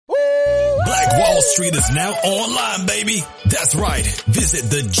Wall Street is now online, baby. That's right. Visit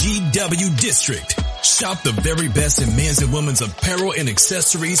the GW District. Shop the very best in men's and women's apparel and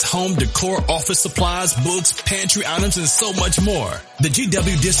accessories, home decor, office supplies, books, pantry items, and so much more. The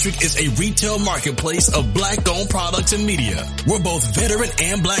GW District is a retail marketplace of black-owned products and media. We're both veteran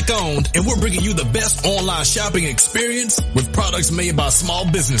and black-owned, and we're bringing you the best online shopping experience with products made by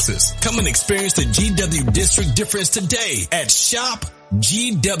small businesses. Come and experience the GW District difference today at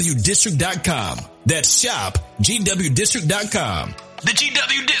shopgwdistrict.com. That's shopgwdistrict.com. The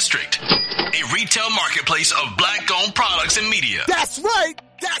GW District, a retail marketplace of black-owned products and media. That's right.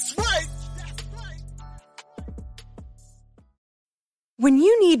 That's right. When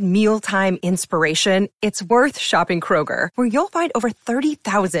you need mealtime inspiration, it's worth shopping Kroger, where you'll find over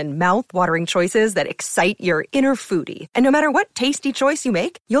 30,000 mouth-watering choices that excite your inner foodie. And no matter what tasty choice you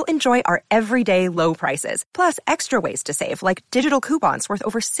make, you'll enjoy our everyday low prices, plus extra ways to save, like digital coupons worth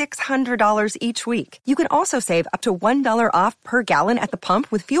over $600 each week. You can also save up to $1 off per gallon at the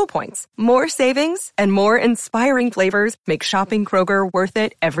pump with fuel points. More savings and more inspiring flavors make shopping Kroger worth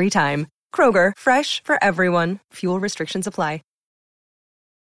it every time. Kroger, fresh for everyone. Fuel restrictions apply.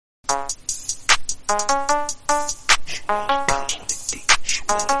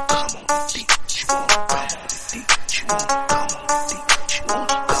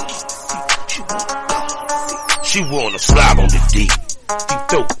 She wanna slide on the D, deep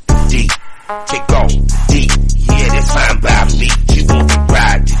throat the D, take off the D, yeah that's fine by me. She wanna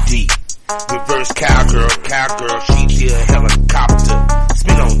ride the D, reverse cowgirl, she did a helicopter,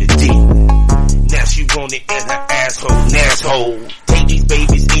 spin on the D. Now she want it in her asshole. Take these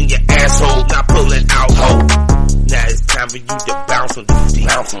babies in your asshole, not pulling out hoe. Now it's time for you to bounce on the D.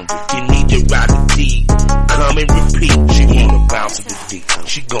 You need to ride the D. Come and repeat. She wanna bounce on the D.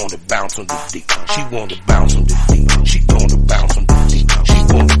 She gonna bounce on the D. She wanna bounce on the D. She gonna bounce on the D. She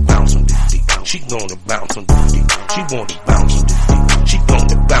wanna bounce on the D. She gonna bounce on the D. She wanna bounce on the D. She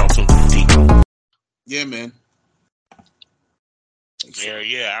gonna bounce on the D. Yeah, man.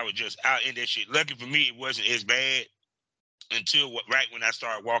 Yeah, I was just out in that shit. Lucky for me, it wasn't as bad until right when I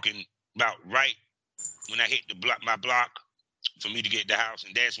started walking, about right when I hit my block for me to get the house,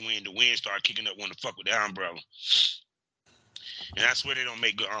 and that's when the wind started kicking up, wanting to fuck with the umbrella. And I swear they don't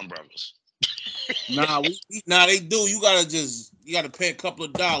make good umbrellas. Nah, they do. You gotta pay a couple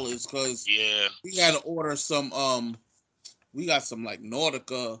of dollars because we gotta order some. We got some like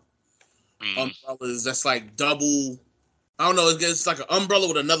Nautica umbrellas that's like double. I don't know. It's like an umbrella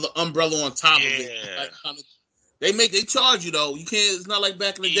with another umbrella on top of it. Like, they charge you though. You can't. It's not like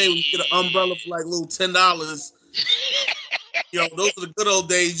back in the day when you get an umbrella for like little $10. Those are the good old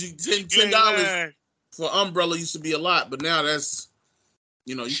days. $10 for umbrella used to be a lot, but now that's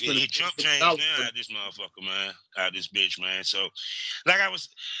you spend chump change now out this motherfucker, man, out this bitch, man. So, like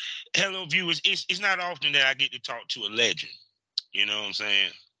hello viewers. It's not often that I get to talk to a legend. You know what I'm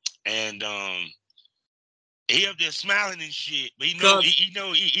saying? And he up there smiling and shit, but he know he's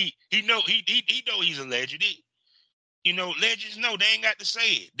a legend. Legends know they ain't got to say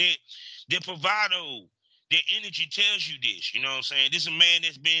it. Their bravado, their energy tells you this. You know what I'm saying? This is a man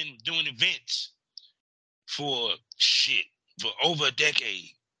that's been doing events for over a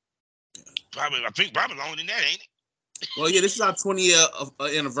decade. Probably longer than that, ain't it? Well, yeah, this is our 20-year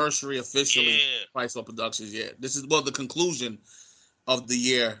anniversary officially. Yeah. Pricewell Productions. Yeah, this is the conclusion of the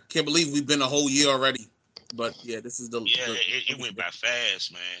year. Can't believe we've been a whole year already. But yeah, this is it went by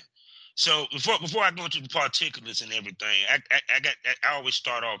fast, man. So before I go into the particulars and everything, I always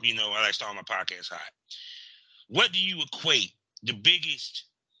start off, I like to start my podcast hot. What do you equate the biggest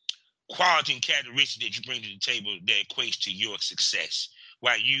quality and characteristic that you bring to the table that equates to your success?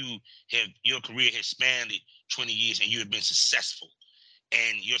 While your career has spanned 20 years and you have been successful,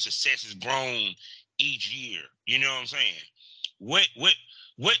 and your success has grown each year. You know what I'm saying? What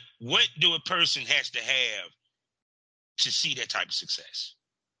do a person has to have to see that type of success?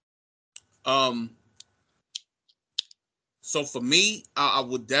 So for me, I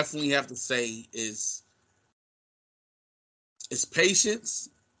would definitely have to say is patience,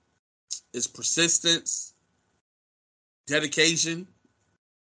 is persistence, dedication.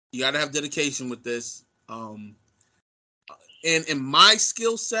 You got to have dedication with this. And in my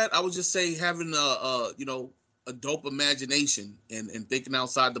skill set, I would just say having a dope imagination and thinking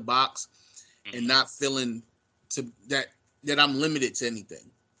outside the box, and not feeling that I'm limited to anything.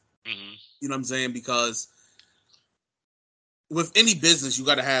 Mm-hmm. You know what I'm saying? Because with any business, you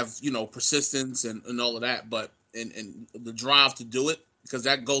got to have, persistence and all of that, but and the drive to do it, because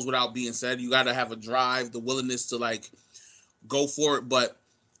that goes without being said. You got to have a drive, the willingness to like go for it. But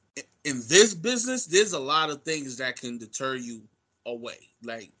in this business, there's a lot of things that can deter you away.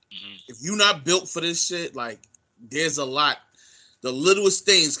 Like, if you're not built for this shit, like, there's a lot. The littlest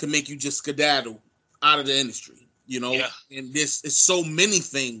things can make you just skedaddle out of the industry, you know? Yeah. And this is so many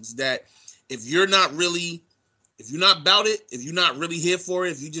things that if you're not about it, if you're not really here for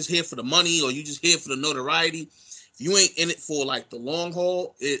it, if you're just here for the money or you just here for the notoriety, if you ain't in it for, like, the long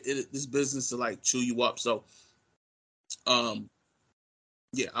haul, this business will, like, chew you up. So,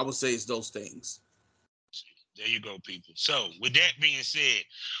 yeah, I would say it's those things. There you go, people. So, with that being said,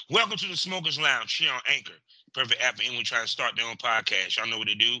 welcome to the Smokers Lounge here on Anchor. Perfect app for anyone trying to start their own podcast. Y'all know what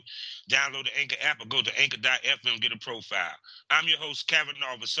to do. Download the Anchor app or go to anchor.fm, get a profile. I'm your host, Kevin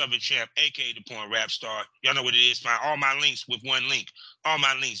Nova, Southern Champ, a.k.a. the Porn Rap Star. Y'all know what it is. Find all my links with one link. All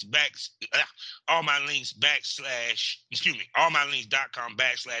my links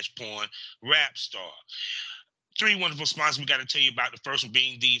allmylinks.com/porn rap star. 3 wonderful sponsors we got to tell you about. The first one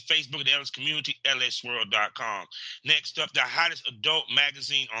being the Facebook of the LS community, lsworld.com. Next up, the hottest adult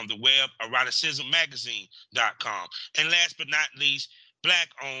magazine on the web, eroticismmagazine.com. And last but not least,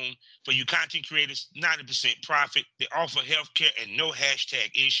 Black-owned, for you content creators, 90% profit. They offer healthcare and no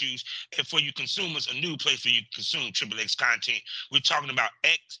hashtag issues. And for you consumers, a new place for you to consume XXX content. We're talking about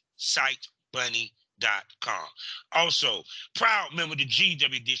XSiteBunny.com. Also, proud member of the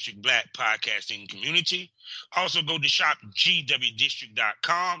GW District Black Podcasting Community. Also, go to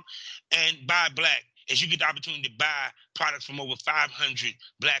shopgwdistrict.com and buy black, as you get the opportunity to buy products from over 500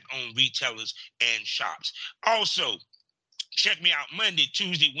 Black-owned retailers and shops. Also, check me out Monday,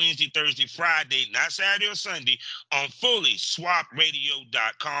 Tuesday, Wednesday, Thursday, Friday, not Saturday or Sunday, on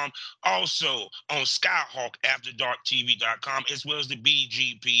FullySwapRadio.com. Also on SkyhawkAfterDarkTV.com, as well as the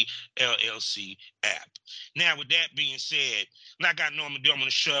BGP LLC app. Now, with that being said, like I normally do, I'm going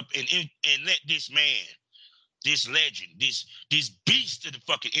to shut up and let this man, this legend, this beast of the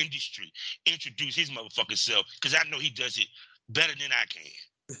fucking industry introduce his motherfucking self, because I know he does it better than I can.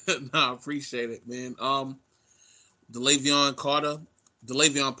 No, I appreciate it, man. DeLavion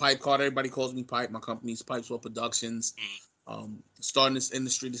Pipe Carter. Everybody calls me Pipe. My company's Pipeswell Productions. Starting this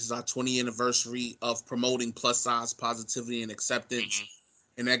industry, this is our 20th anniversary of promoting plus size positivity and acceptance.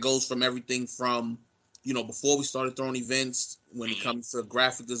 And that goes from everything from, before we started throwing events, when it comes to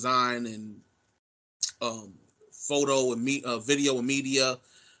graphic design and photo and video and media.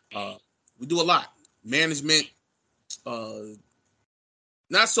 We do a lot. Management,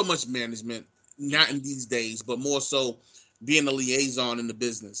 not so much management, not in these days, but more so being a liaison in the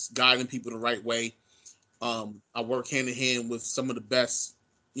business, guiding people the right way. I work hand in hand with some of the best,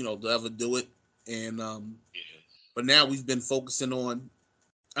 to ever do it. And but now we've been focusing on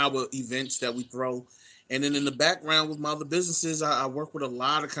our events that we throw. And then in the background with my other businesses, I work with a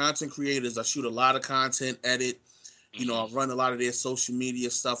lot of content creators. I shoot a lot of content, edit. I run a lot of their social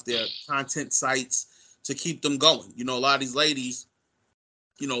media stuff, their content sites to keep them going. A lot of these ladies,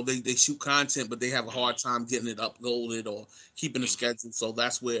 they shoot content, but they have a hard time getting it uploaded or keeping the schedule. So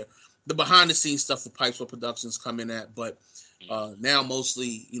that's where the behind the scenes stuff for Pipeswell Productions come in at. But now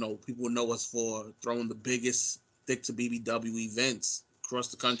mostly, people know us for throwing the biggest Thick to BBW events across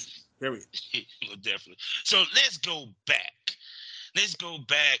the country, period. Well, definitely. So let's go back. Let's go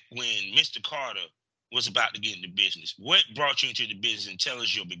back when Mr. Carter was about to get into business. What brought you into the business, and tell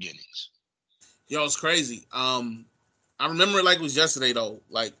us your beginnings? Yo, it's crazy. I remember it like it was yesterday, though.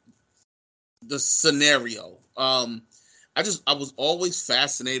 Like, the scenario. I was always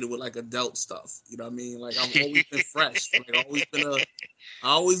fascinated with, like, adult stuff. You know what I mean? Like, I've always been fresh. Like, I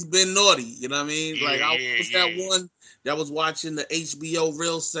always been naughty. You know what I mean? Like, I was that one that was watching the HBO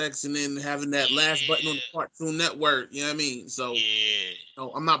Real Sex and then having that last button on the Cartoon Network. You know what I mean? So,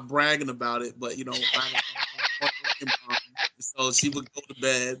 I'm not bragging about it, but, so she would go to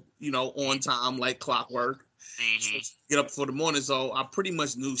bed, on time, like clockwork. So get up for the morning. So I pretty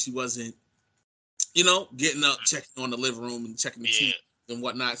much knew she wasn't, getting up, checking on the living room and checking the TV and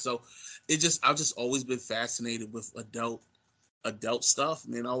whatnot. So I've just always been fascinated with adult stuff.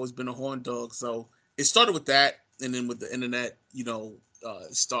 Man, I've always been a horn dog. So it started with that. And then with the internet,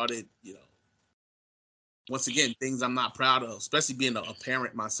 it started, once again, things I'm not proud of, especially being a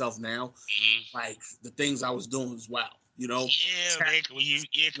parent myself now. Like, the things I was doing was wow. Man, when you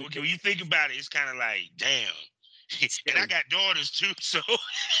think about it, it's kind of like, damn. And I got daughters too, so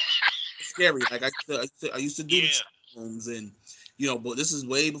it's scary. Like, I used to do the chat rooms, and but this is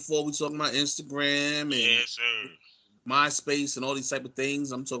way before we talking about Instagram and MySpace and all these type of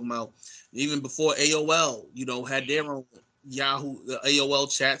things. I'm talking about even before AOL, had their own Yahoo, the AOL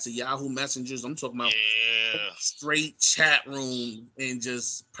chats and Yahoo messengers. I'm talking about straight chat room and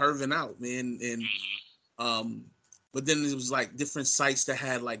just perving out, man. And but then it was like different sites that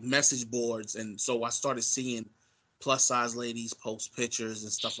had like message boards, and so I started seeing plus size ladies post pictures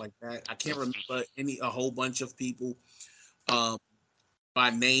and stuff like that. I can't remember a whole bunch of people by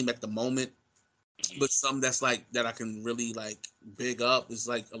name at the moment, but some that's like that I can really like big up is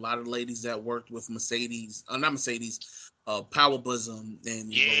like a lot of ladies that worked with Mercedes, not Mercedes, Power Bosom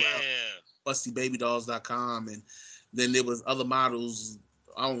and BustyBabyDolls.com, and then there was other models.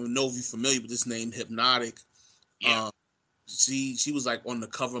 I don't know if you're familiar with this name, Hypnotic. Yeah. She was like on the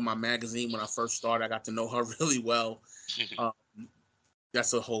cover of my magazine when I first started. I got to know her really well.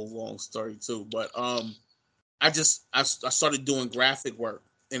 That's a whole long story too. But I started doing graphic work,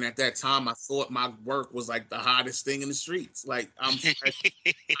 and at that time I thought my work was like the hottest thing in the streets. Like I'm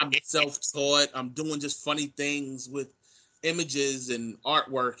self-taught. I'm doing just funny things with images and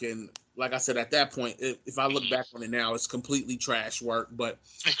artwork, and like I said, at that point, if I look back on it now, it's completely trash work. But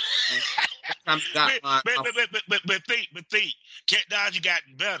but think, technology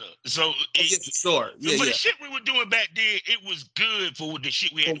gotten better. So sure, for the shit we were doing back then, it was good for the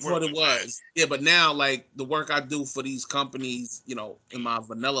shit we had to work with. What it was, yeah. But now, like the work I do for these companies, you know, in my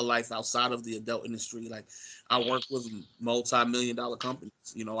vanilla life outside of the adult industry, like I work with multi-million-dollar companies.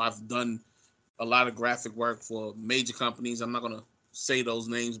 You know, I've done a lot of graphic work for major companies. I'm not gonna say those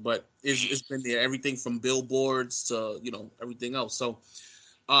names, but it's been there. Everything from billboards to, you know, everything else. So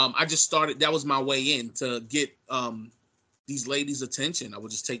I just started. That was my way in to get these ladies' attention. I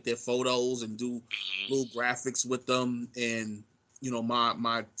would just take their photos and do little graphics with them. And you know,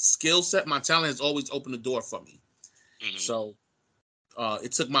 my skill set, my talent has always opened the door for me. So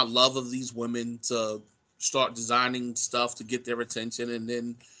it took my love of these women to start designing stuff to get their attention, and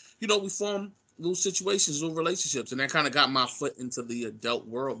then, you know, we formed little situations, little relationships, and that kind of got my foot into the adult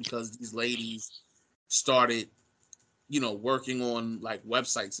world because these ladies started, you know, working on like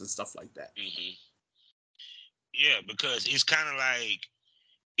websites and stuff like that. Yeah, because it's kind of like,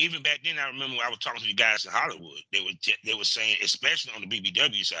 even back then, I remember when I was talking to the guys in Hollywood, they were saying, especially on the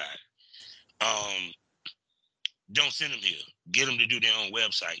BBW side, don't send them here. Get them to do their own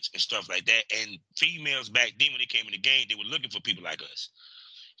websites and stuff like that. And females back then, when they came in the game, they were looking for people like us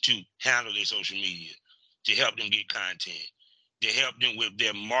to handle their social media, to help them get content, to help them with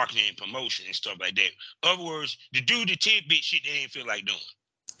their marketing and promotion and stuff like that. In other words, to do the tidbit shit they didn't feel like doing.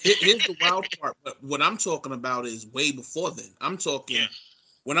 Here's the wild part. But what I'm talking about is way before then. I'm talking,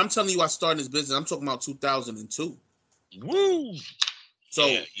 when I'm telling you I started this business, I'm talking about 2002. Woo! So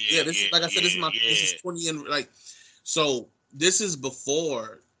this is, like I said, this is 20 and like, so this is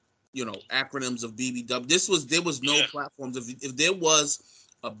before, you know, acronyms of BBW. There was no platforms. If there was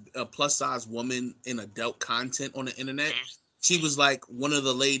a plus size woman in adult content on the internet, she was like one of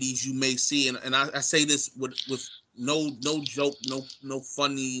the ladies you may see, and I say this with no joke, no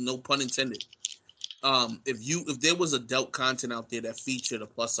funny, no pun intended. If there was adult content out there that featured a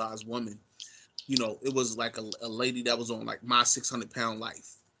plus size woman, you know, it was like a lady that was on like My 600 Pound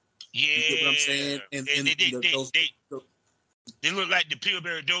Life. Yeah, you get what I'm saying? And they look like the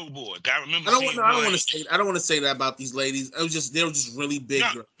Pillsbury Doughboy. I remember. I don't want to say that about these ladies. They were just really big.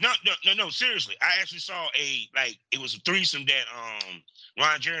 No. Seriously, I actually saw it was a threesome that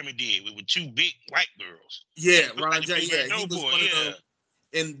Ron Jeremy did with two big white girls. Yeah, Ron Jeremy. Yeah, he was one of them.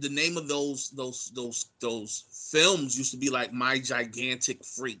 And the name of those films used to be like My Gigantic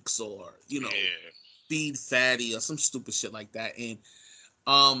Freaks, or, you know, Feed Fatty, or some stupid shit like that. And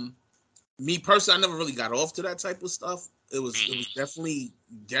me personally, I never really got off to that type of stuff. It was definitely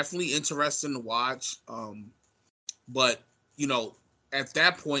interesting to watch. But, you know, at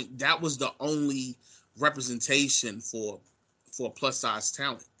that point, that was the only representation for plus size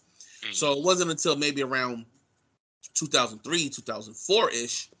talent. So it wasn't until maybe around 2003,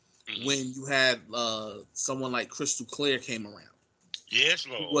 2004-ish, when you had someone like Crystal Clear came around. Yes,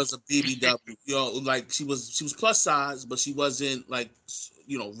 Lord. Who was a BBW. You know, like she was plus size, but she wasn't like,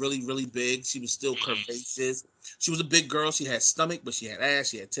 you know, really, really big. She was still curvaceous. She was a big girl. She had stomach, but she had ass,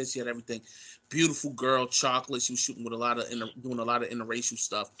 she had tits, she had everything. Beautiful girl, chocolate. She was shooting with doing a lot of interracial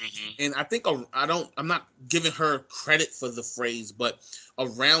stuff. And I think I'm not giving her credit for the phrase, but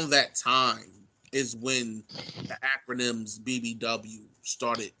around that time is when the acronyms BBW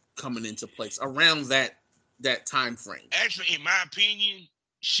started coming into place. Around that time frame. Actually, in my opinion,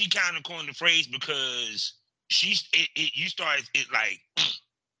 she kind of coined the phrase because you started it like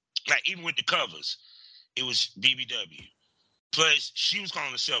even with the covers, it was BBW. Plus, she was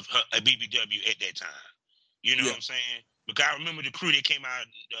calling herself a BBW at that time. You know what I'm saying? Because I remember the crew that came out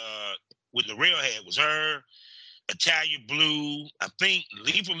with the Railhead was her, Italia Blue. I think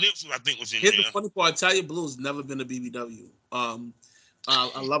Lethal Lips, was in there. Here's the funny part: Italia Blue has never been a BBW.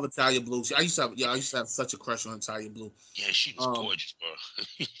 I love Italia Blue. I used to have such a crush on Italia Blue. Yeah, she was gorgeous,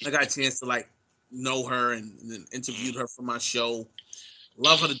 bro. I got a chance to like know her and interviewed her for my show.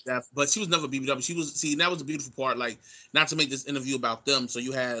 Love her to death, but she was never BBW. She was, see, that was the beautiful part. Like, not to make this interview about them. So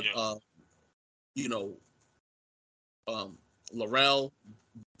you had, Laurel,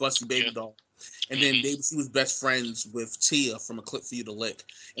 Busty Baby Doll, and then she was best friends with Tia from A Clip for You to Lick,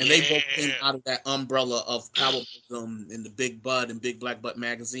 and they both came out of that umbrella of Powerboom and the Big Bud and Big Black Butt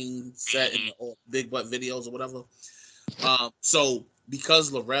magazine set and the Big Butt videos or whatever. So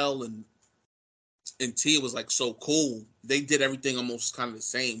because Laurel and Tia was like so cool, they did everything almost kind of the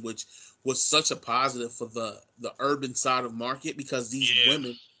same, which was such a positive for the urban side of market, because these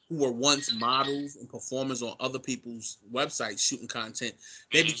women who were once models and performers on other people's websites shooting content,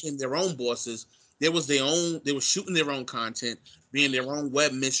 they became their own bosses. They were shooting their own content, being their own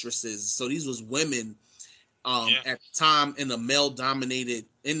web mistresses. So these was women at the time in a male dominated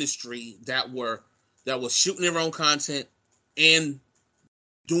industry that was shooting their own content and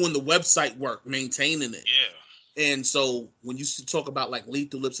doing the website work, maintaining it. Yeah. And so when you talk about like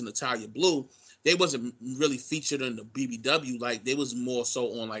Lethal Lips and Natalia Blue, they wasn't really featured in the BBW. Like, they was more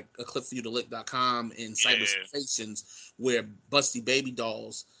so on like A Clip for You to Lick.com and Cyber Sensations, where Busty Baby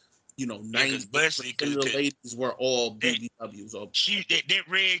Dolls, 90% of the ladies were all BBWs. That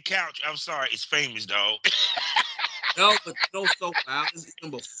red couch, I'm sorry, it's famous, dog. No, but so wow. It's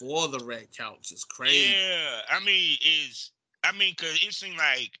even before the red couch. It's crazy. Yeah, because it seemed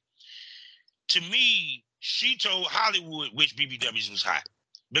like, to me, she told Hollywood which BBWs was hot.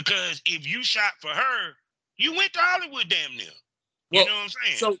 Because if you shot for her, you went to Hollywood damn near. You know what I'm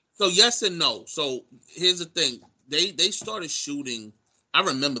saying? So yes and no. So here's the thing. They started shooting. I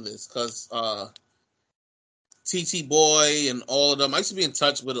remember this because TT Boy and all of them. I used to be in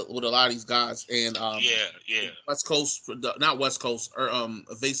touch with a lot of these guys. And West Coast, not West Coast, or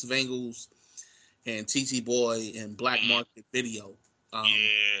Evasive Angles and TT Boy and Black Market Video.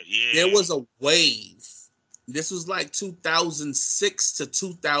 There was a wave. This was like 2006 to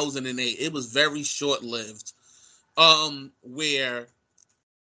 2008. It was very short-lived, where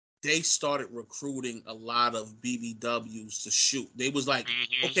they started recruiting a lot of BBWs to shoot. They was like,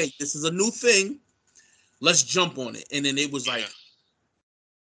 okay, this is a new thing. Let's jump on it. And then it was like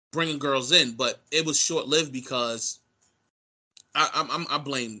bringing girls in, but it was short-lived because I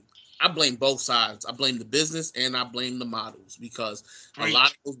blame both sides. I blame the business and I blame the models, because a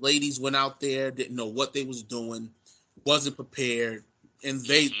lot of those ladies went out there, didn't know what they was doing, wasn't prepared, and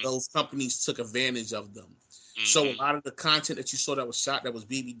those companies took advantage of them. So a lot of the content that you saw that was shot that was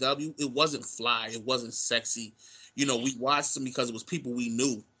BBW, it wasn't fly, it wasn't sexy. We watched them because it was people we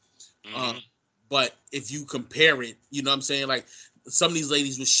knew. But if you compare it, you know what I'm saying? Like, some of these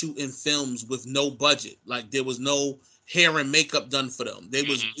ladies were shooting films with no budget. Like, there was no hair and makeup done for them. They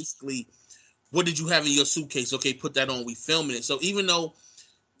was basically, what did you have in your suitcase? Okay, put that on. We filming it. So even though,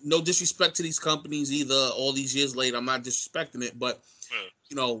 no disrespect to these companies either, all these years later, I'm not disrespecting it, but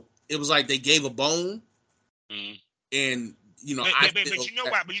it was like they gave a bone, and but you know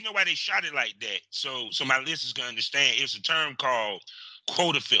why? But you know why they shot it like that? So my listeners can understand. It's a term called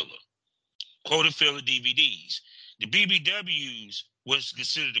quota filler DVDs. The BBWs was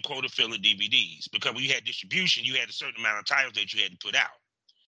considered the quota filler DVDs because when you had distribution, you had a certain amount of titles that you had to put out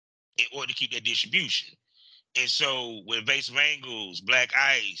in order to keep that distribution. And so with Evasive Angles, Black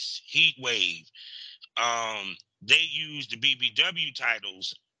Ice, Heat Wave, they used the BBW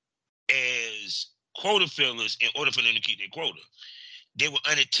titles as quota fillers in order for them to keep their quota. They were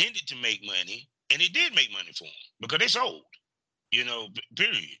unintended to make money, and it did make money for them because they sold.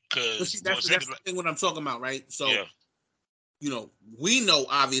 Period. Because that's the thing what I'm talking about, right? So, we know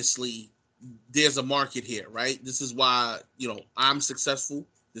obviously there's a market here, right? This is why I'm successful.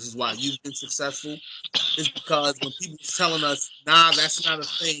 This is why you've been successful. It's because when people are telling us, nah, that's not a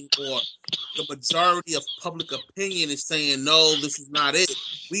thing, or the majority of public opinion is saying, no, this is not it,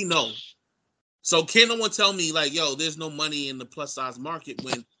 we know. So can no one tell me, like, yo, there's no money in the plus size market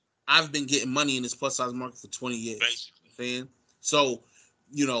when I've been getting money in this plus size market for 20 years? Basically. So,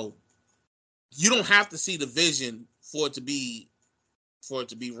 you don't have to see the vision for it to be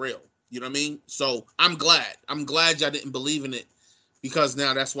real. You know what I mean? So I'm glad y'all didn't believe in it, because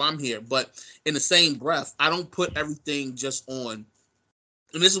now that's why I'm here. But in the same breath, I don't put everything just on,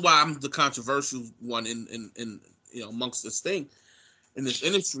 and this is why I'm the controversial one in amongst this thing in this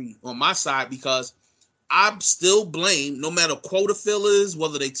industry on my side, because I still blame, no matter quota fillers,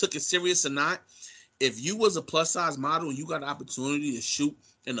 whether they took it serious or not. If you was a plus size model and you got an opportunity to shoot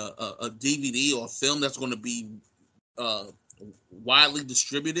in a DVD or a film that's going to be widely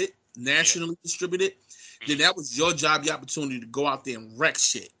distributed, nationally distributed, then that was your job, your opportunity to go out there and wreck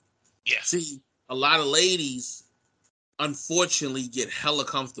shit. Yeah. See, a lot of ladies, unfortunately, get hella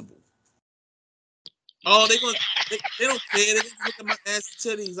comfortable. Oh, they don't care. They just look at my ass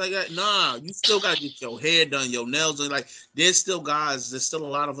and titties like that. Nah, you still gotta get your hair done, your nails done. Like there's still a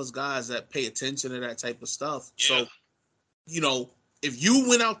lot of us guys that pay attention to that type of stuff. Yeah. So, if you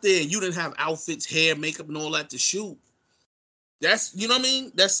went out there and you didn't have outfits, hair, makeup, and all that to shoot, that's what I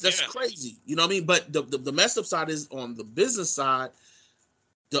mean. That's crazy. You know what I mean? But the messed up side is on the business side.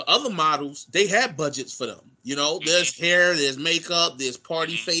 The other models, they have budgets for them. There's hair, there's makeup, there's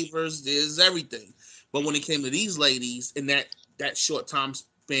party favors, there's everything. But when it came to these ladies in that short time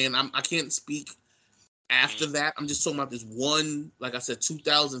span, I can't speak after that. I'm just talking about this one, like I said,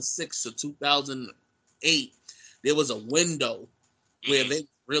 2006 to 2008. There was a window where they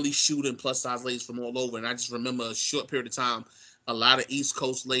really shooting plus size ladies from all over. And I just remember a short period of time, a lot of East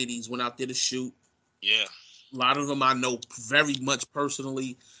Coast ladies went out there to shoot. Yeah. A lot of them I know very much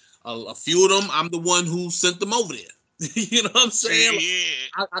personally. A few of them, I'm the one who sent them over there. You know what I'm saying?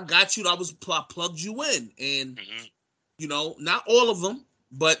 Yeah. I got you. I plugged you in. And, not all of them,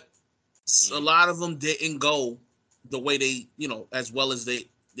 but a lot of them didn't go the way they, as well as they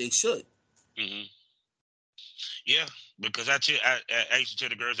should. Mm-hmm. Yeah, because I used to tell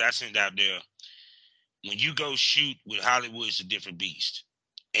the girls I sent out there, when you go shoot with Hollywood, it's a different beast.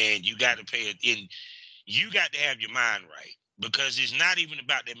 And you got to pay it in. You got to have your mind right, because it's not even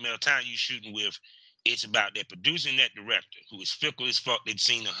about that male talent you shooting with. It's about that producer and that director who is fickle as fuck. They've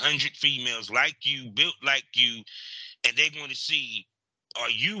seen 100 females like you, built like you, and they want to see, are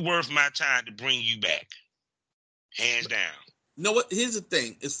you worth my time to bring you back? Hands down. You know what? Here's the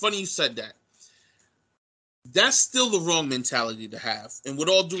thing. It's funny you said that. That's still the wrong mentality to have. And with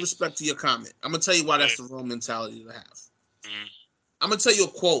all due respect to your comment, I'm going to tell you why that's the wrong mentality to have. Mm-hmm. I'm going to tell you a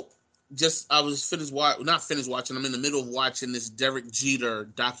quote. I was not finished watching. I'm in the middle of watching this Derek Jeter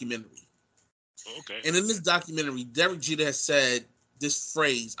documentary. Okay. And in this documentary, Derek Jeter has said this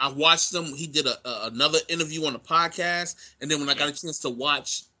phrase. I watched him. He did another interview on the podcast. And then when I got a chance to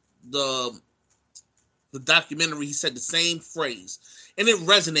watch the documentary, he said the same phrase. And it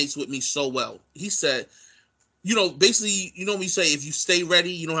resonates with me so well. He said, basically, when you say, if you stay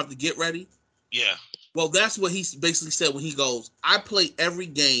ready, you don't have to get ready. Yeah. Well, that's what he basically said when he goes, I play every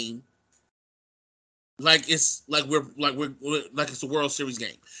game like it's a World Series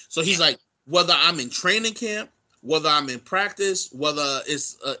game. So he's like, whether I'm in training camp, whether I'm in practice, whether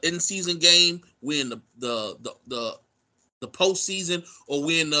it's an in-season game, we're in the postseason, or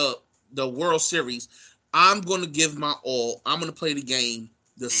we're in the World Series, I'm going to give my all. I'm going to play the game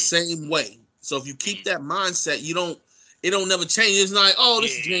the same way. So if you keep that mindset, it don't never change. It's not like,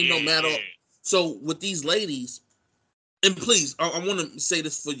 this game don't matter. Yeah. So with these ladies, and please, I want to say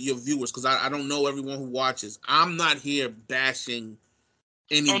this for your viewers, because I don't know everyone who watches. I'm not here bashing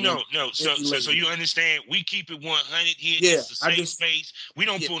anyone. Oh, no. So you understand, we keep it 100 here. Yeah, it's a safe space. We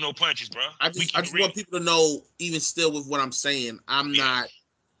don't pull no punches, bro. I just want people to know, even still with what I'm saying, I'm not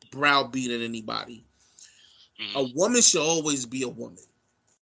browbeating anybody. Mm-hmm. A woman should always be a woman.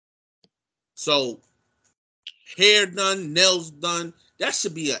 So, hair done, nails done, that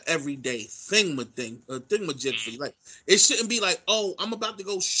should be an everyday thingamajig for you. Like, it shouldn't be like, I'm about to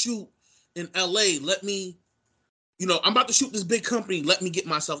go shoot in LA. Let me, I'm about to shoot this big company. Let me get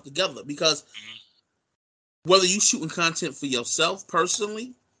myself together. Because whether you shooting content for yourself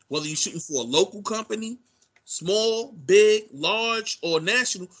personally, whether you're shooting for a local company, small, big, large, or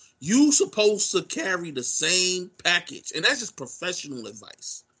national, you supposed to carry the same package. And that's just professional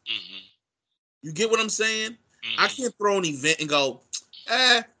advice. Mm-hmm. You get what I'm saying? Mm-hmm. I can't throw an event and go,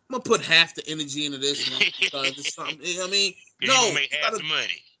 I'm going to put half the energy into this because it's something. You know what I mean? No. You make half the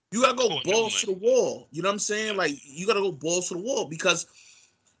money. You got to go balls to the wall. You know what I'm saying? Like, you got to go balls to the wall, because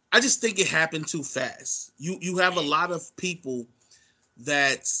I just think it happened too fast. You have a lot of people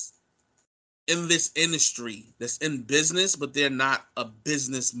that's in this industry, that's in business, but they're not a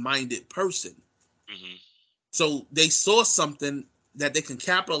business-minded person. Mm-hmm. So they saw something that they can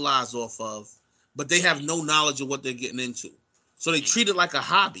capitalize off of, but they have no knowledge of what they're getting into. So they treat it like a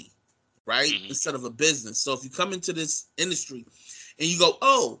hobby, right? Mm-hmm. Instead of a business. So if you come into this industry and you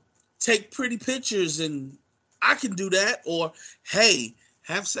go, take pretty pictures and I can do that. Or, hey,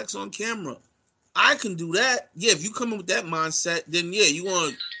 have sex on camera. I can do that. Yeah, if you come in with that mindset, then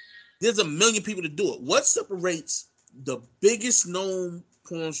there's a million people to do it. What separates the biggest known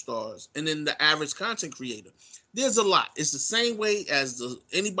porn stars and then the average content creator? There's a lot. It's the same way as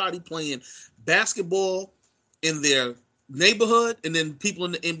anybody playing basketball in their neighborhood and then people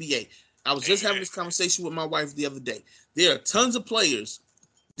in the NBA. I was just having this conversation with my wife the other day. There are tons of players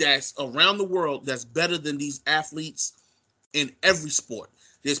that's around the world that's better than these athletes in every sport.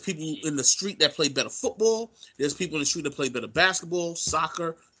 There's people in the street that play better football. There's people in the street that play better basketball,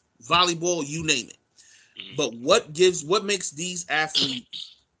 soccer, volleyball, you name it. Mm-hmm. But what makes these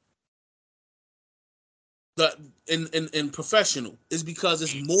athletes in professional is because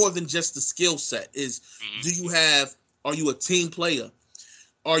it's more than just the skill set. Are you a team player?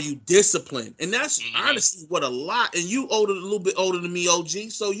 Are you disciplined? And that's honestly what a lot. And you a little bit older than me, OG.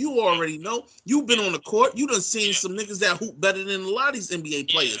 So you already know. You've been on the court. You done seen some niggas that hoop better than a lot of these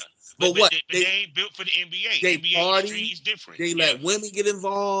NBA players. But they ain't built for the NBA. They NBA party. Is different. They let women get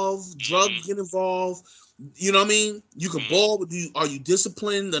involved. Drugs get involved. You know what I mean? You can ball, but are you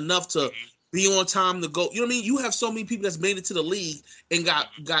disciplined enough to be on time to go? You know what I mean? You have so many people that's made it to the league and got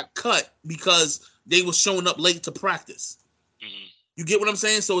cut because they were showing up late to practice. You get what I'm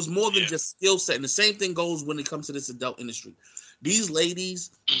saying? So it's more than just skill set. And the same thing goes when it comes to this adult industry. These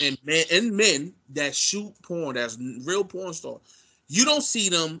ladies and men that shoot porn, that's real porn stars, you don't see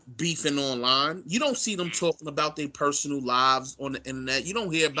them beefing online. You don't see them talking about their personal lives on the internet. You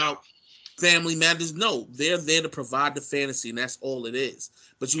don't hear about family matters. No, they're there to provide the fantasy, and that's all it is.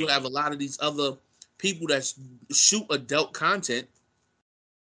 But you have a lot of these other people that shoot adult content,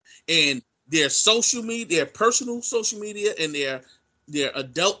 and their social media, their personal social media, and their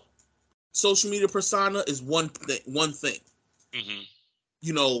adult social media persona is one thing.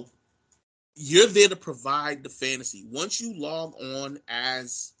 You know, you're there to provide the fantasy. Once you log on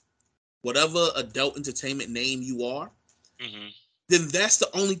as whatever adult entertainment name you are, then that's the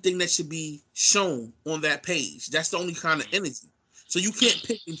only thing that should be shown on that page. That's the only kind of energy. So you can't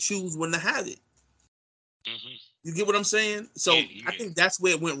pick and choose when to have it. You get what I'm saying? So I think that's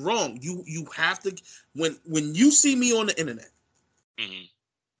where it went wrong. You have to, when you see me on the internet,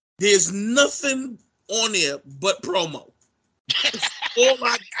 there's nothing on there but promo.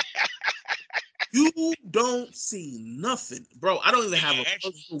 You don't see nothing, bro. I don't even have a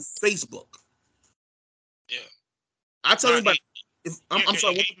personal Facebook. Yeah, I tell you about. I'm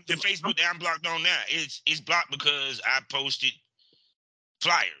sorry. The Facebook that I'm blocked on now is blocked because I posted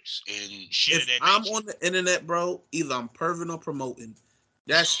flyers and shit. If I'm on the internet, bro, either I'm perving or promoting.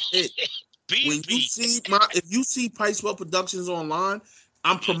 That's it. When you see if you see Picewell Productions online,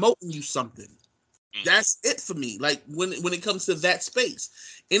 I'm promoting you something. That's it for me. Like when it comes to that space,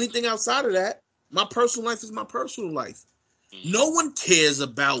 anything outside of that, my personal life is my personal life. No one cares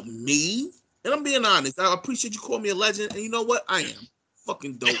about me. And I'm being honest. I appreciate you calling me a legend. And you know what? I am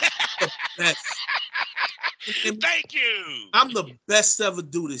fucking dope. Thank you. I'm the best to ever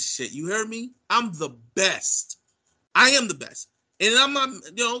do this shit. You heard me? I'm the best. I am the best. And I'm not,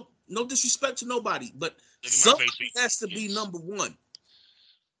 no disrespect to nobody, but somebody has to be number one.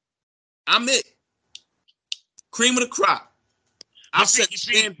 I'm it. Cream of the crop. But that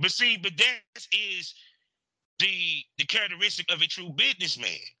is the characteristic of a true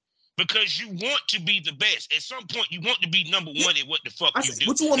businessman. Because you want to be the best. At some point, you want to be number one at what the fuck you do.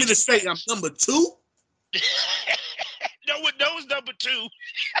 What you want me to say? I'm number two? No one knows number two.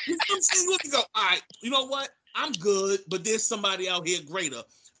 You go, all right, you know what? I'm good, but there's somebody out here greater.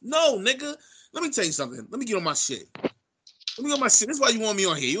 No, nigga. Let me tell you something. Let me get on my shit. This is why you want me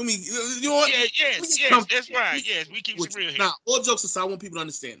on here. You want me? Yes, that's right. Yes, we keep it real here. Now, all jokes aside, I want people to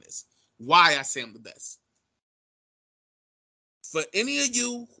understand this. Why I say I'm the best. For any of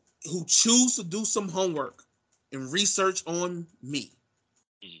you who choose to do some homework and research on me,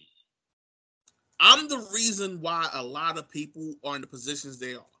 I'm the reason why a lot of people are in the positions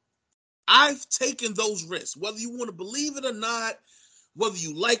they are. I've taken those risks, whether you want to believe it or not, whether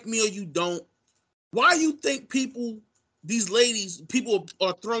you like me or you don't. Why you think people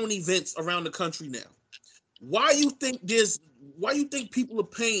are throwing events around the country now? Why you think people are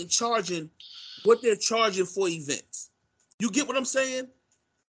charging what they're charging for events? You get what I'm saying?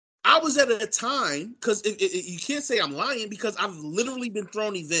 I was at a time, because you can't say I'm lying, because I've literally been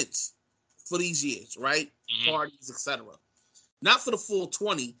throwing events for these years, right? Parties, etc. Not for the full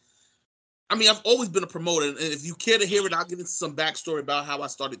 20. I mean, I've always been a promoter, and if you care to hear it, I'll get into some backstory about how I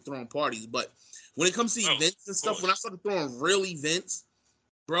started throwing parties. But when it comes to events and stuff, when I started throwing real events,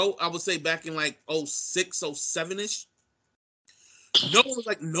 bro, I would say back in like 06, 07-ish, no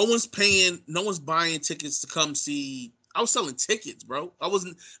one's buying tickets to come see. I was selling tickets, bro. I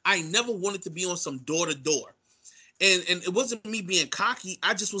never wanted to be on some door to door. And it wasn't me being cocky.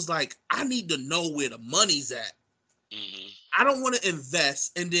 I just was like, I need to know where the money's at. I don't want to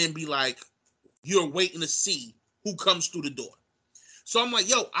invest and then be like, you're waiting to see who comes through the door. So I'm like,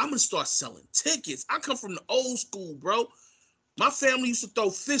 yo, I'm going to start selling tickets. I come from the old school, bro. My family used to throw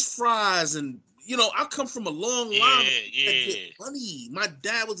fish fries and, I come from a long line of get money. My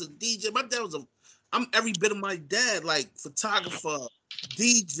dad was a DJ. I'm every bit of my dad, like photographer,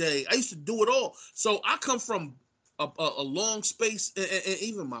 DJ. I used to do it all. So I come from a long space, and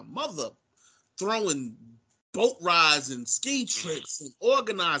even my mother throwing boat rides and ski trips and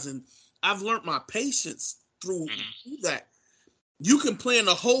organizing. I've learned my patience through that. You can plan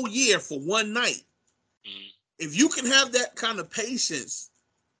a whole year for one night. If you can have that kind of patience,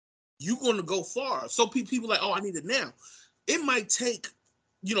 you're going to go far. So people are like, oh, I need it now. It might take,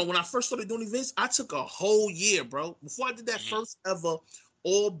 when I first started doing events, I took a whole year, bro. Before I did that first ever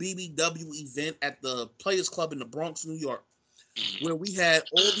all BBW event at the Players Club in the Bronx, New York, where we had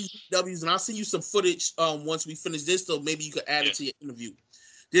all these W's, and I'll send you some footage once we finish this, so maybe you could add it to your interview.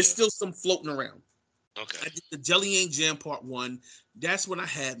 There's still some floating around. Okay. I did the Jelly Ain't Jam Part 1. That's when I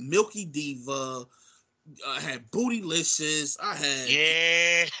had Milky Diva. I had Bootylicious. I had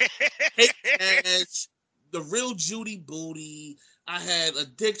Hey Cash, The Real Judy Booty. I had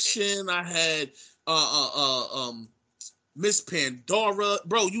Addiction. I had Miss Pandora.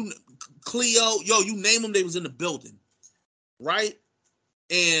 Bro, Cleo. Yo, you name them, they was in the building. Right?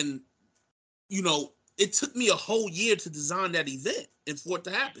 And, it took me a whole year to design that event and for it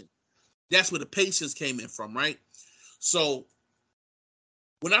to happen. That's where the patience came in from, right? So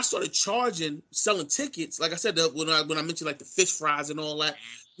when I started selling tickets, like I said, when I mentioned like the fish fries and all that,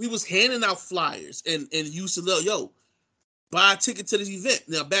 we was handing out flyers and used to buy a ticket to this event.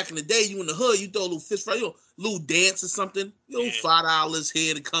 Now back in the day, you in the hood, you throw a little fish fry, little dance or something, $5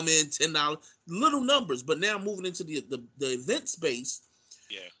 here to come in, $10, little numbers. But now moving into the event space,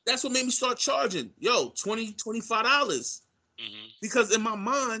 that's what made me start charging, $20, $25. Because in my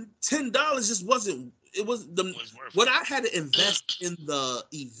mind, $10 just wasn't. It was what I had to invest in the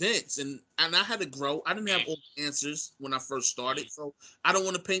events, and I had to grow. I didn't have all the answers when I first started, so I don't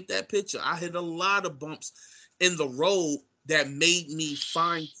want to paint that picture. I hit a lot of bumps in the road that made me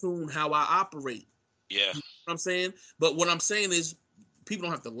fine tune how I operate. Yeah, you know what I'm saying. But what I'm saying is, people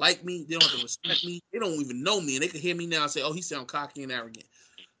don't have to like me. They don't have to respect me. They don't even know me, and they can hear me now and say, "Oh, he sound cocky and arrogant."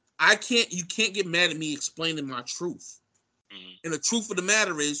 You can't get mad at me explaining my truth. And the truth of the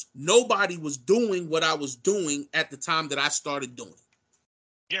matter is, nobody was doing what I was doing at the time that I started doing.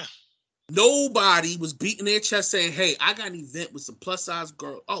 Yeah. Nobody was beating their chest saying, hey, I got an event with some plus size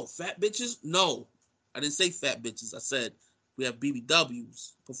girls. Oh, fat bitches? No, I didn't say fat bitches. I said we have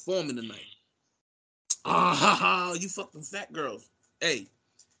BBWs performing tonight. You fucking fat girls. Hey,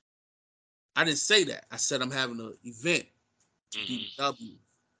 I didn't say that. I said I'm having an event. BBW.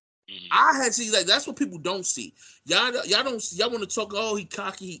 I had to see, like, that's what people don't see. Y'all want to talk, oh, he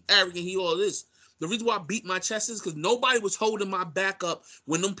cocky, he arrogant, he all this. The reason why I beat my chest is because nobody was holding my back up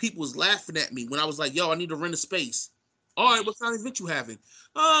when them people was laughing at me when I was like, yo, I need to rent a space. All right, what kind of event you having?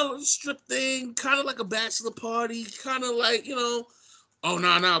 Oh, strip thing, kind of like a bachelor party, kind of like, oh,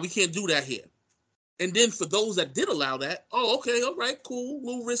 no, we can't do that here. And then for those that did allow that, oh, okay, all right, cool, a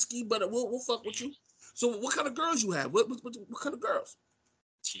little risky, but we'll fuck with you. So what kind of girls you have? What kind of girls?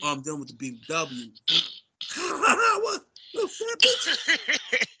 I'm done with the BBW. What? Little fat bitch?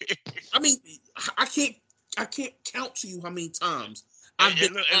 I mean, I can't count to you how many times I'm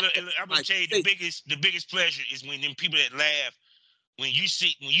gonna tell you the biggest pleasure is when them people that laugh, when you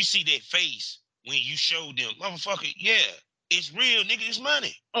see their face, when you show them, motherfucker, yeah, it's real, nigga, it's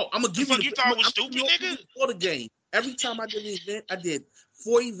money. Oh, I'm gonna give you. You thought was stupid, nigga. For the game, every time I did an event, I did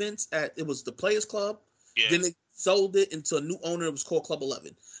 4 events it was the Players Club. Yeah. Then they sold it into a new owner. It was called Club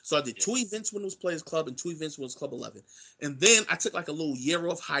 11. So I did 2 events when it was Players Club and 2 events when it was Club 11. And then I took like a little year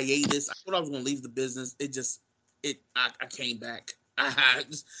off hiatus. I thought I was going to leave the business. I came back. I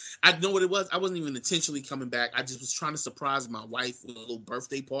know what it was. I wasn't even intentionally coming back. I just was trying to surprise my wife with a little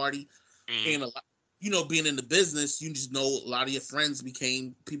birthday party. And a lot, being in the business, you just know a lot of your friends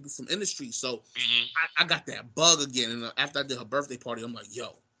became people from industry. So I got that bug again. And after I did her birthday party, I'm like,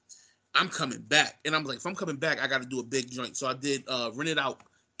 yo, I'm coming back. And I'm like, if I'm coming back, I got to do a big joint. So I did rented out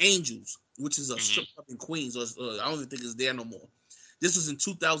Angels, which is a strip club in Queens. I don't even think it's there no more. This was in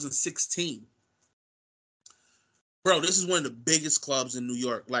 2016. Bro, this is one of the biggest clubs in New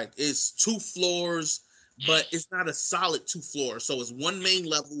York. Like, it's 2 floors, but it's not a solid 2 floors. So it's one main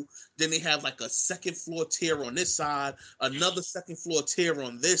level. Then they have like a second floor tier on this side, another second floor tier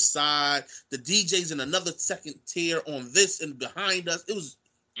on this side. The DJ's in another second tier on this and behind us. It was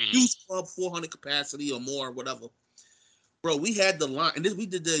huge club, 400 capacity or more, whatever. Bro, we had the line, and we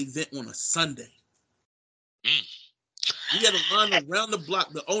did the event on a Sunday. We had a line around the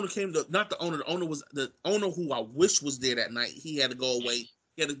block. The owner came to, not the owner was the owner who I wish was there that night. He had to go away.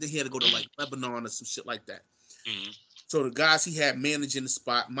 He had to go to like Lebanon or some shit like that. So the guys he had managing the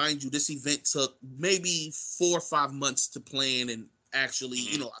spot, mind you, this event took maybe 4 or 5 months to plan and actually,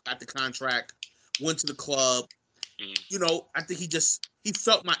 I got the contract, went to the club. I think he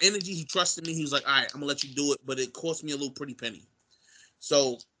felt my energy. He trusted me. He was like, all right, I'm going to let you do it. But it cost me a little pretty penny.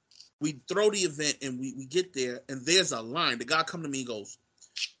 So We throw the event and we get there and there's a line. The guy come to me and goes,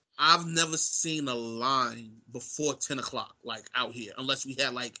 I've never seen a line before 10 o'clock, like out here, unless we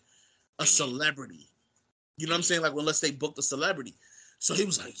had like a celebrity. You know what I'm saying? Like unless they booked a celebrity. So he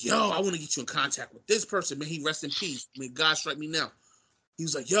was like, yo, I want to get you in contact with this person. Man, he rest in peace. I mean, God strike me now. He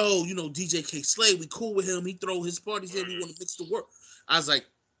was like, yo, you know, DJ K Slay, we cool with him. He throw his parties in. We want to mix the work. I was like,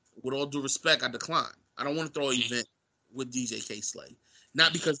 with all due respect, I decline. I don't want to throw an event with DJ K Slay.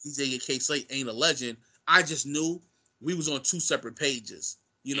 Not because DJ K Slay ain't a legend. I just knew we was on two separate pages.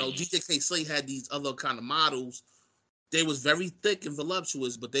 You know, DJ K Slay had these other kind of models. They was very thick and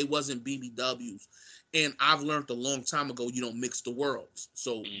voluptuous, but they wasn't BBWs. And I've learned a long time ago, you don't mix the worlds.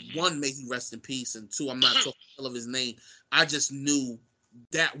 So one, may he rest in peace. And two, I'm not talking ill of his name. I just knew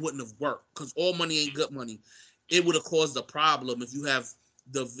that wouldn't have worked because all money ain't good money. It would have caused a problem if you have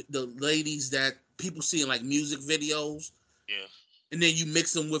the ladies that people see in like music videos. Yeah. And then you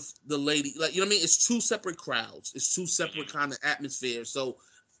mix them with the lady, like, you know what I mean? It's two separate crowds. It's two separate kind of atmospheres. So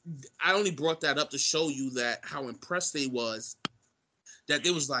I only brought that up to show you that how impressed they was, that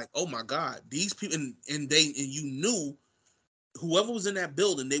they was like, oh my God, these people, and you knew whoever was in that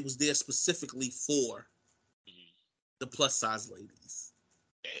building, they was there specifically for the plus size ladies.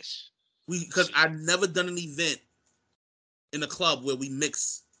 Yes. Because I've never done an event in a club where we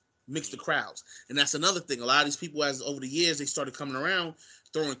mix the crowds. And that's another thing. A lot of these people, as over the years, they started coming around,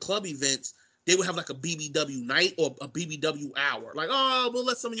 throwing club events. They would have like a BBW night or a BBW hour. Like, oh, we'll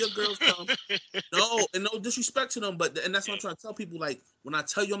let some of your girls come. No, and no disrespect to them, and that's what I'm trying to tell people. Like, when I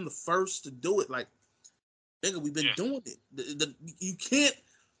tell you I'm the first to do it, like, nigga, we've been doing it. You can't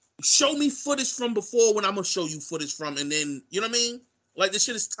show me footage from before when I'm going to show you footage from, and then, you know what I mean? Like, this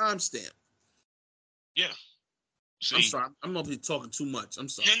shit is timestamped. Yeah. See, I'm sorry. I'm going to be talking too much. I'm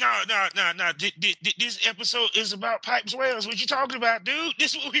sorry. No. This episode is about Pipes Wells. What you talking about, dude?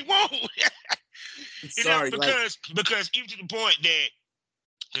 This is what we want. Sorry. Because even to the point that,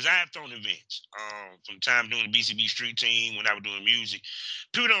 because I have thrown events from time doing the BCB street team, when I was doing music,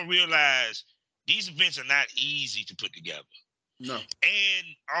 people don't realize these events are not easy to put together. No. And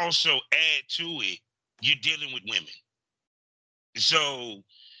also add to it, you're dealing with women. So,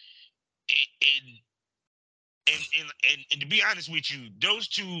 and to be honest with you, those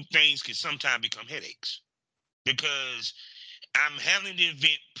two things can sometimes become headaches because I'm handling the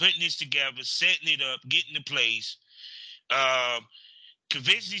event, putting this together, setting it up, getting the place,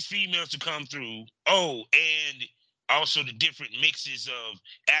 convince these females to come through. Oh, and also the different mixes of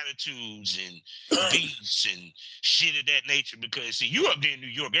attitudes and beats and shit of that nature. Because see, you up there in New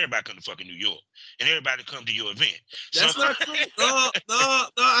York, everybody come to fucking New York, and everybody come to your event. That's not true. No,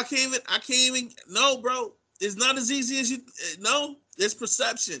 I can't even. No, bro. It's not as easy as you. No, it's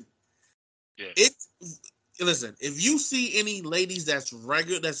perception. Yeah. Listen, if you see any ladies that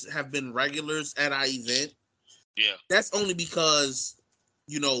have been regulars at our event, yeah, that's only because,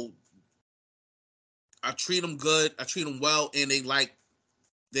 you know, I treat them good, I treat them well, and they like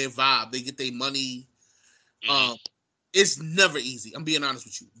their vibe. They get their money. It's never easy. I'm being honest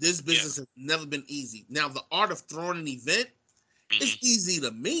with you. This business has never been easy. Now, the art of throwing an event is easy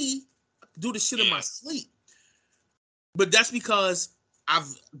to me. I do this shit in my sleep. But that's because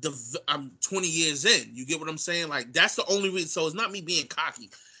I'm 20 years in. You get what I'm saying? Like, that's the only reason. So it's not me being cocky.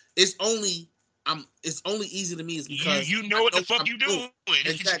 It's only easy to me is because you know what the fuck you doing.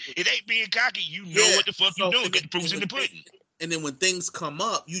 Exactly. It ain't being cocky. You know what the fuck you doing. Get the proofs in the pudding. And then when things come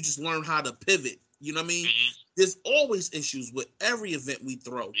up, you just learn how to pivot. You know what I mean? There's always issues with every event we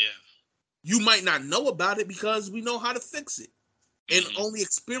throw. Yeah. You might not know about it because we know how to fix it. And only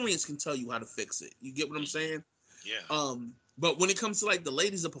experience can tell you how to fix it. You get what I'm saying? Yeah. But when it comes to like the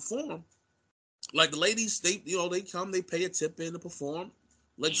ladies that perform, like the ladies, they come, they pay a tip in to perform,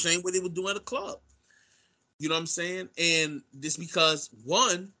 like the same way they would do at a club. You know what I'm saying? And just because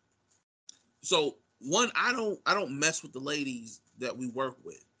I don't mess with the ladies that we work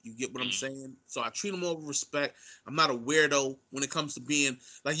with. You get what I'm saying? So I treat them all with respect. I'm not a weirdo when it comes to being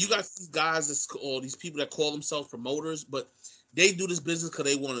like, you got these guys or these people that call themselves promoters, but they do this business because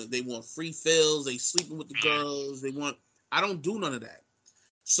they want free fills. They sleeping with the girls. I don't do none of that.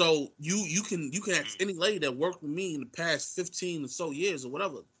 So you can ask any lady that worked with me in the past 15 or so years or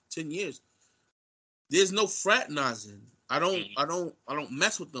whatever, 10 years. There's no fraternizing. I don't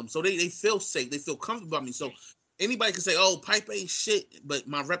mess with them. So they feel safe. They feel comfortable about me. So anybody can say, oh, Pipe ain't shit, but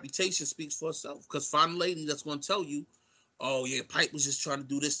my reputation speaks for itself. Because find a lady that's going to tell you, oh, yeah, Pipe was just trying to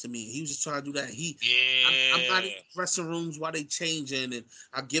do this to me. He was just trying to do that. I'm not in dressing rooms while they changing, and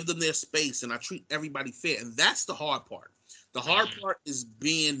I give them their space, and I treat everybody fair. And that's the hard part. The hard part is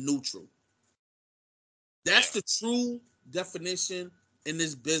being neutral. That's the true definition in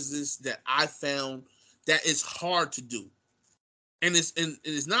this business that I found that is hard to do. And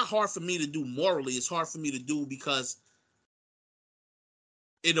it's not hard for me to do morally. It's hard for me to do because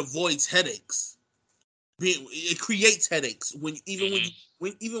it avoids headaches. It creates headaches when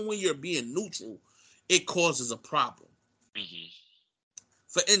you're being neutral, it causes a problem. Mm-hmm.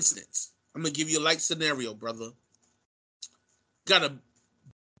 For instance, I'm gonna give you a light scenario, brother. Got a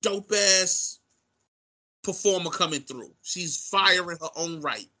dope ass performer coming through. She's firing her own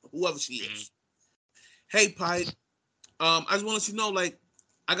right, whoever she is. Hey, Pipe. I just want to let you know, like,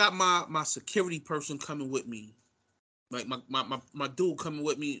 I got my security person coming with me. Like, my dude coming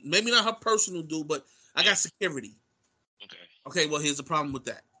with me. Maybe not her personal dude, but I got security. Okay, well, here's the problem with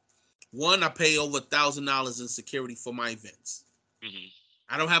that. One, I pay over $1,000 in security for my events. Mm-hmm.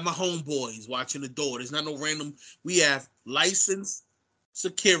 I don't have my homeboys watching the door. There's not no random. We have licensed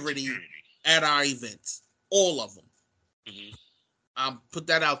security at our events. All of them. Mm-hmm. Put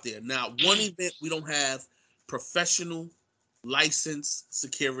that out there. Now, one event, we don't have professional licensed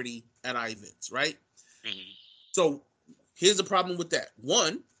security at our events, right? Mm-hmm. So here's the problem with that.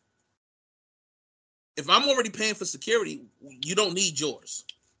 One, if I'm already paying for security, you don't need yours.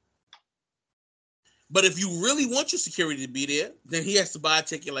 But if you really want your security to be there, then he has to buy a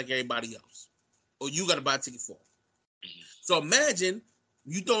ticket like everybody else. Or you got to buy a ticket for him. Mm-hmm. So imagine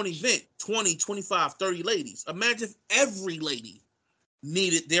you throw an event, 20, 25, 30 ladies. Imagine if every lady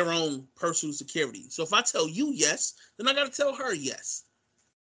needed their own personal security. So if I tell you yes, then I got to tell her yes.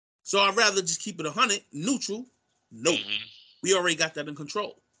 So I'd rather just keep it 100, neutral. Nope. Mm-hmm. We already got that in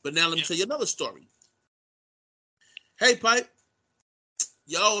control. But now let me tell you another story. Hey, Pipe.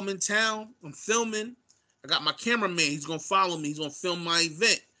 Yo, I'm in town. I'm filming. I got my cameraman. He's going to follow me. He's going to film my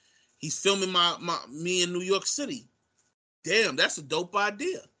event. He's filming me in New York City. Damn, that's a dope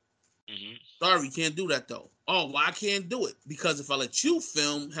idea. Mm-hmm. Sorry, can't do that, though. Oh, well, I can't do it. Because if I let you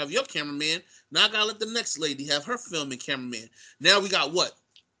film, have your cameraman, now I got to let the next lady have her filming cameraman. Now we got what?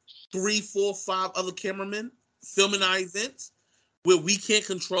 3, 4, 5 other cameramen filming our events where we can't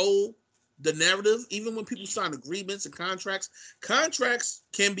control the narrative. Even when people sign agreements and contracts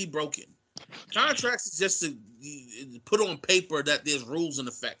can be broken. Contracts is just to put on paper that there's rules in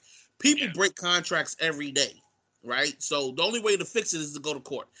effect. People break contracts every day, right? So the only way to fix it is to go to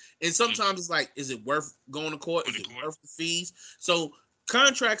court. And sometimes it's like, is it worth going to court? Is it worth the fees? So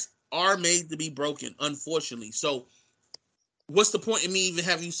contracts are made to be broken, unfortunately. So what's the point in me even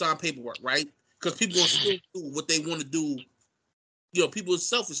having you sign paperwork, right? Because people will still do what they want to do. You know, people are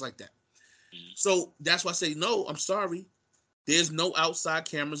selfish like that. So that's why I say, no, I'm sorry. There's no outside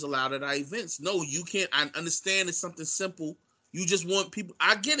cameras allowed at our events. No, you can't. I understand it's something simple. You just want people.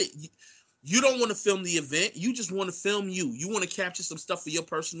 I get it. You don't want to film the event. You just want to film you. You want to capture some stuff for your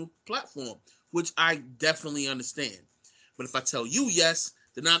personal platform, which I definitely understand. But if I tell you yes,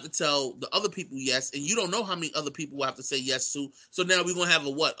 then I have to tell the other people yes, and you don't know how many other people will have to say yes to. So now we're going to have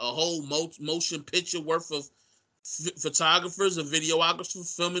a whole motion picture worth of photographers and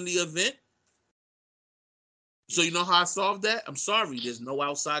videographers filming the event. So you know how I solved that? I'm sorry, there's no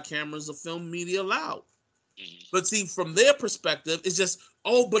outside cameras or film media allowed. Mm-hmm. But see, from their perspective, it's just,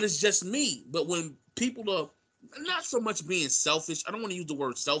 but it's just me. But when people are not so much being selfish, I don't want to use the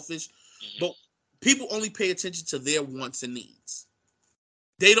word selfish, but people only pay attention to their wants and needs.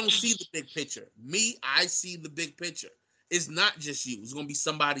 They don't see the big picture. Me, I see the big picture. It's not just you. It's going to be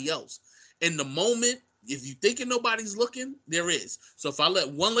somebody else. In the moment, if you thinking nobody's looking, there is. So if I let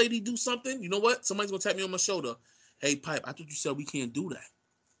one lady do something, you know what? Somebody's going to tap me on my shoulder. Hey, Pipe, I thought you said we can't do that.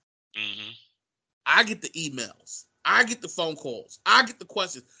 Mm-hmm. I get the emails. I get the phone calls. I get the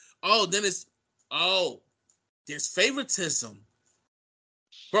questions. There's favoritism.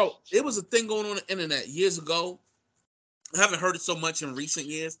 Bro, it was a thing going on the internet years ago. I haven't heard it so much in recent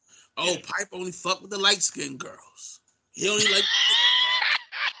years. Pipe only fuck with the light-skinned girls. He only like...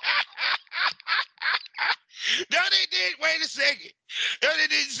 No, they did. Wait a second. No, they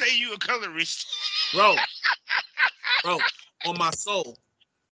didn't say you a colorist. Bro, on my soul.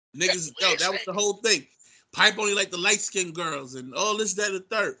 Niggas, that was the whole thing. Pipe only like the light-skinned girls and all this, that, and the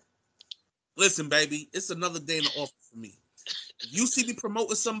third. Listen, baby, it's another day in the office for me. If you see me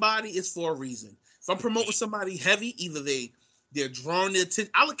promoting somebody, it's for a reason. If I'm promoting somebody heavy, either they're drawing their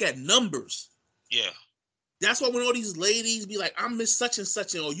attention. I look at numbers. Yeah. That's why when all these ladies be like, I'm Miss Such and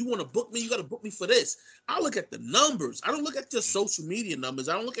Such, and you want to book me? You got to book me for this. I look at the numbers. I don't look at your social media numbers.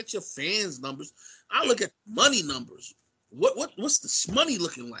 I don't look at your fans' numbers. I look at money numbers. What's the money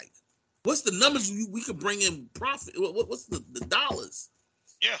looking like? What's the numbers we could bring in profit? What's the dollars?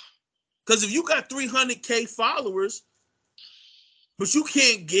 Yeah. Because if you got 300K followers, but you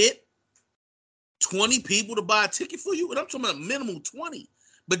can't get 20 people to buy a ticket for you, and I'm talking about minimum 20.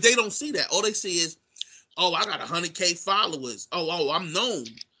 But they don't see that. All they see is, oh, I got 100K followers. Oh, I'm known.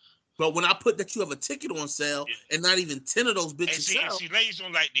 But when I put that you have a ticket on sale and not even 10 of those bitches sell. See, ladies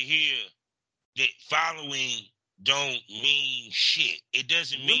don't like to hear that following don't mean shit. It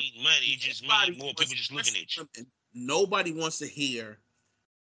doesn't mean money. It just means more people just looking at you. Nobody wants to hear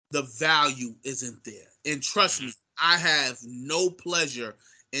the value isn't there. And trust me, I have no pleasure.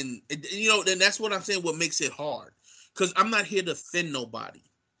 And, you know, then that's what I'm saying, what makes it hard. Because I'm not here to offend nobody.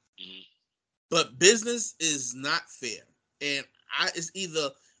 Mm-hmm. But business is not fair. And it's either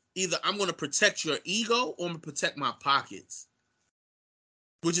I'm going to protect your ego or I'm going to protect my pockets.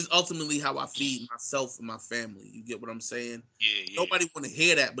 Which is ultimately how I feed myself and my family. You get what I'm saying? Yeah. Nobody want to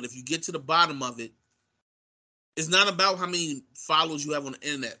hear that. But if you get to the bottom of it, it's not about how many followers you have on the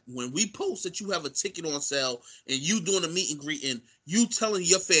internet. When we post that you have a ticket on sale and you doing a meet and greet and you telling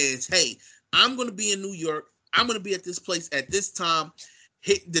your fans, hey, I'm going to be in New York. I'm going to be at this place at this time.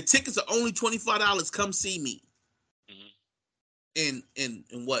 The tickets are only $25. Come see me. And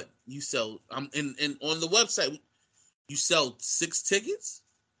what you sell? And on the website, you sell 6 tickets.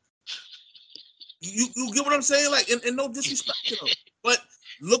 You get what I'm saying? Like, and no disrespect to them, but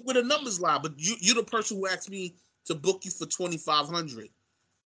look where the numbers lie. But you're the person who asked me to book you for $2,500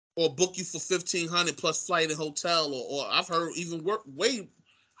 or book you for $1,500 plus flight and hotel, or I've heard even way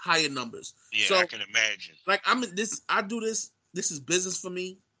higher numbers. Yeah, so, I can imagine. Like I do this. This is business for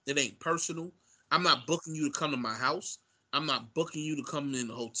me. It ain't personal. I'm not booking you to come to my house. I'm not booking you to come in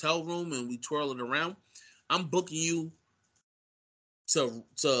the hotel room and we twirl it around. I'm booking you to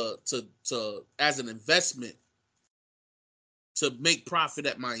as an investment to make profit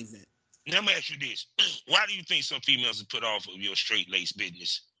at my event. Now, let me ask you this. Why do you think some females are put off of your straight-laced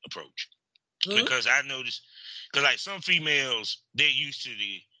business approach? Mm-hmm. Because I noticed, because like some females, they're used to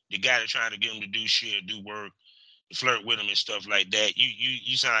the guy that's trying to get them to do shit, do work, flirt with them and stuff like that.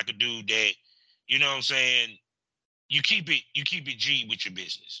 You sound like a dude that, you know what I'm saying, you keep it G with your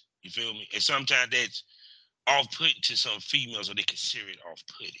business. You feel me? And sometimes that's off-putting to some females, or they consider it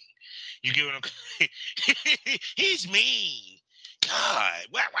off-putting. You get what I'm He's mean. God,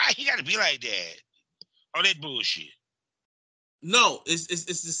 why he got to be like that? All that bullshit. No, it's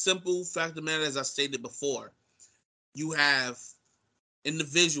the simple fact of the matter, as I stated before. You have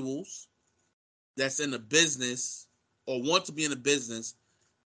individuals that's in a business or want to be in a business,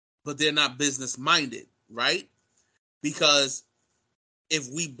 but they're not business-minded, right? Because if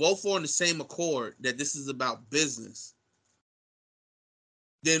we both are on the same accord that this is about business,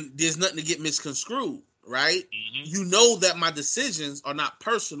 then there's nothing to get misconstrued, right? Mm-hmm. You know that my decisions are not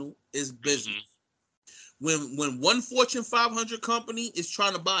personal, it's business. Mm-hmm. When one Fortune 500 company is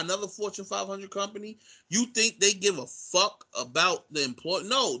trying to buy another Fortune 500 company, you think they give a fuck about the employee?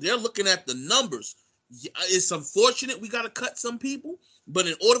 No, they're looking at the numbers. It's unfortunate we got to cut some people, but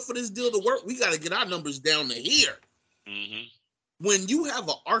in order for this deal to work, we got to get our numbers down to here. Mm-hmm. When you have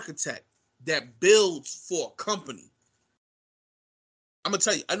an architect that builds for a company, I'm going to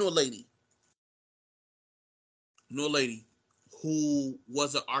tell you, I know a lady who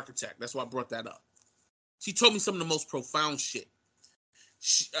was an architect. That's why I brought that up. She told me some of the most profound shit.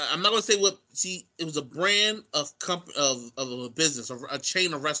 I'm not going to say what it was a brand of a business, or a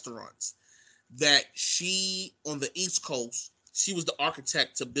chain of restaurants that she, on the East Coast, she was the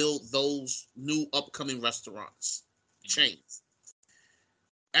architect to build those new upcoming restaurants, chains.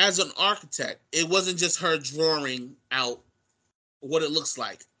 As an architect, it wasn't just her drawing out what it looks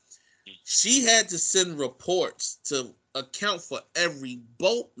like. She had to send reports to account for every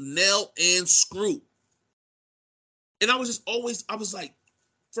bolt, nail, and screw. And I was like,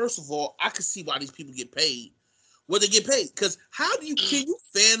 first of all, I could see why these people get paid. What they get paid. Because can you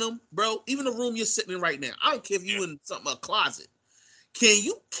fan them, bro? Even the room you're sitting in right now. I don't care if you're in a closet. Can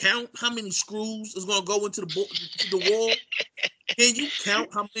you count how many screws is going to go into the wall? Can you count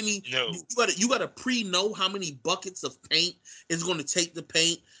how many? No. You got to pre-know how many buckets of paint is going to take the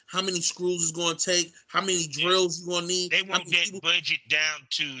paint, how many screws is going to take, how many drills you're going to need. They want that budget down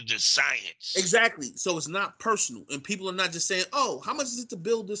to the science. Exactly. So it's not personal. And people are not just saying, oh, how much is it to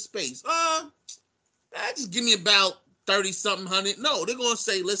build this space? Just give me about 30-something hundred. No, they're going to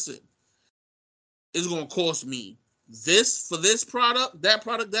say, listen, it's going to cost me this for this product, that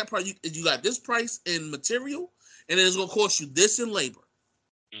product. You got this price in material, and then it's going to cost you this in labor,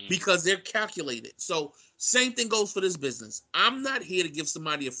 because they're calculated. So same thing goes for this business. I'm not here to give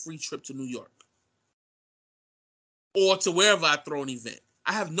somebody a free trip to New York or to wherever I throw an event.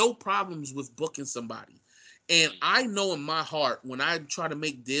 I have no problems with booking somebody. And I know in my heart, when I try to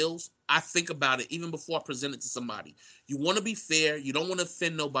make deals, I think about it even before I present it to somebody. You want to be fair. You don't want to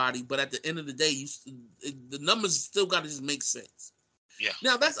offend nobody. But at the end of the day, the numbers still got to just make sense. Yeah.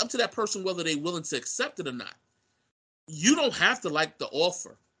 Now, that's up to that person whether they're willing to accept it or not. You don't have to like the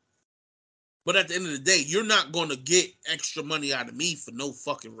offer. But at the end of the day, you're not going to get extra money out of me for no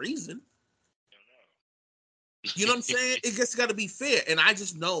fucking reason. You know what I'm saying? It just got to be fair. And I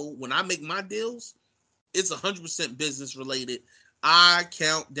just know when I make my deals, it's 100% business related. I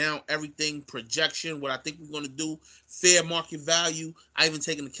count down everything, projection, what I think we're going to do, fair market value. I even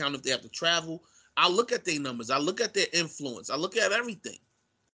take into account if they have to travel. I look at their numbers. I look at their influence. I look at everything.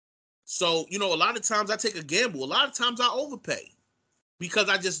 So, a lot of times I take a gamble. A lot of times I overpay because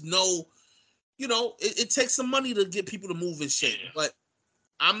I just know, it takes some money to get people to move in shape. Yeah. But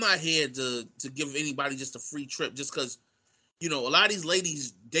I'm not here to give anybody just a free trip just because, a lot of these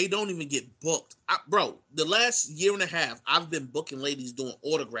ladies, they don't even get booked. Bro, the last year and a half, I've been booking ladies doing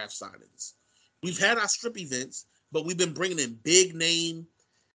autograph signings. We've had our strip events, but we've been bringing in big name,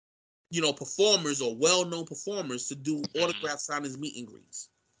 performers or well-known performers to do autograph signings, meet and greets.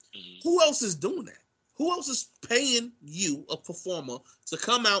 Who else is doing that? Who else is paying you, a performer, to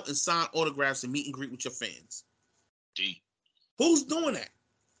come out and sign autographs and meet and greet with your fans? Who's doing that?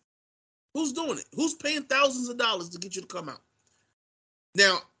 Who's doing it? Who's paying thousands of dollars to get you to come out?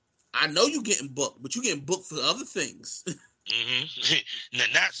 Now, I know you're getting booked, but you're getting booked for other things.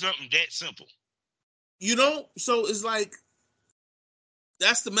 Not something that simple. So it's like,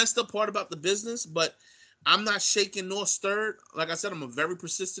 that's the messed up part about the business, but I'm not shaken nor stirred. Like I said, I'm a very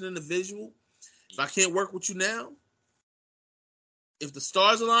persistent individual. If I can't work with you now, if the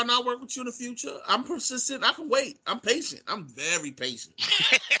stars align, I'll work with you in the future. I'm persistent. I can wait. I'm patient. I'm very patient.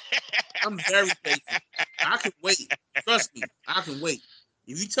 I'm very patient. I can wait. Trust me, I can wait.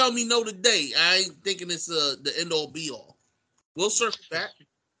 If you tell me no today, I ain't thinking it's the end all be all. We'll circle back.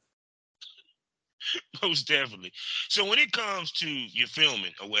 Most definitely. So when it comes to your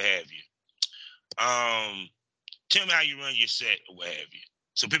filming or what have you, tell me how you run your set or what have you,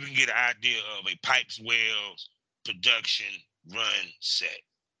 so people can get an idea of a Pipes Wells production run set.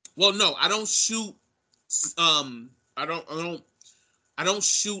 Well, no, I don't shoot. I don't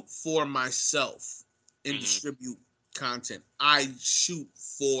shoot for myself and distribute content. I shoot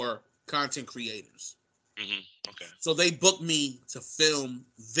for content creators. Okay. So they book me to film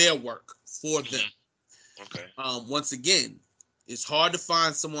their work for them. Okay. Once again, it's hard to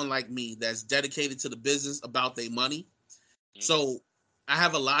find someone like me that's dedicated to the business about their money. So I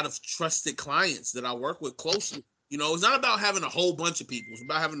have a lot of trusted clients that I work with closely. It's not about having a whole bunch of people. It's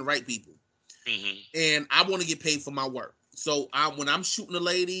about having the right people. And I want to get paid for my work. So when I'm shooting a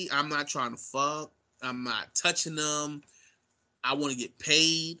lady, I'm not trying to fuck. I'm not touching them. I want to get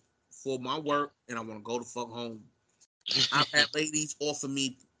paid for my work, and I want to go the fuck home. I've had ladies offer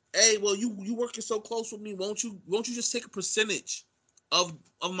me, hey, well, you working so close with me, won't you just take a percentage of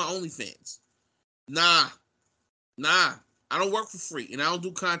my OnlyFans? Nah, I don't work for free, and I don't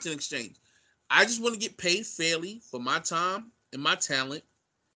do content exchange. I just want to get paid fairly for my time and my talent.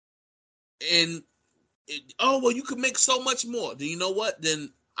 And you could make so much more. Do you know what?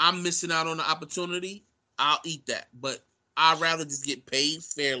 Then I'm missing out on the opportunity. I'll eat that, but I'd rather just get paid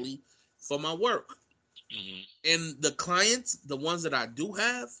fairly for my work. And the clients, the ones that I do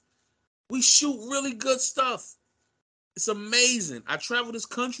have, we shoot really good stuff. It's amazing. I travel this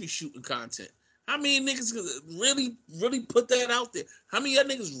country shooting content. How many niggas really, really put that out there? How many of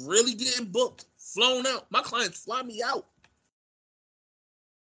y'all niggas really getting booked, flown out? My clients fly me out.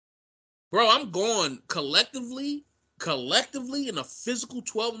 Bro, I'm going collectively in a physical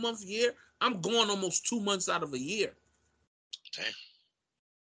 12-month year, I'm going almost 2 months out of a year. Okay.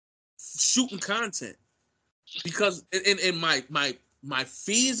 Shooting content. Because in my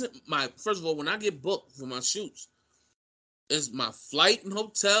fees, first of all, when I get booked for my shoots, it's my flight and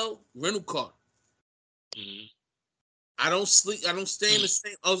hotel, rental car. I don't sleep. I don't stay in the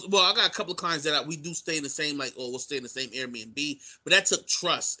same. Well, I got a couple of clients that we do stay in the same, we'll stay in the same Airbnb, but that took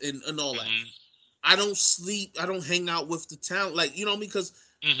trust and all that. I don't sleep. I don't hang out with the talent, because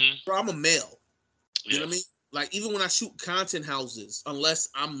bro, I'm a male. You know what I mean? Like, even when I shoot content houses, unless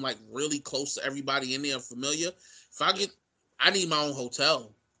I'm like really close to everybody in there, familiar. I need my own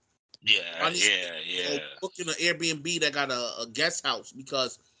hotel. Booking an Airbnb that got a guest house,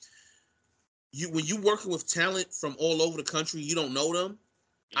 because when you working with talent from all over the country, you don't know them.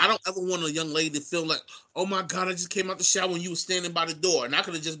 I don't ever want a young lady to feel like, oh my God, I just came out the shower when you were standing by the door, and I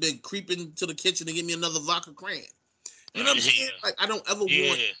could have just been creeping to the kitchen to get me another vodka cran. You know what I'm saying? Like, I don't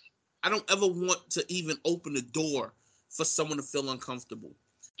ever want to even open the door for someone to feel uncomfortable.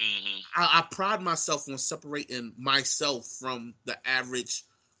 I pride myself on separating myself from the average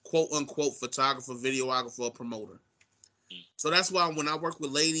quote-unquote photographer, videographer, or promoter. So that's why when I work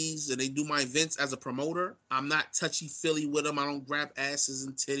with ladies and they do my events as a promoter, I'm not touchy-feely with them. I don't grab asses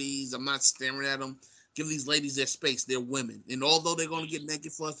and titties. I'm not staring at them. Give these ladies their space. They're women. And although they're going to get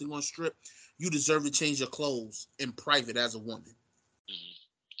naked for us, they're going to strip, you deserve to change your clothes in private as a woman.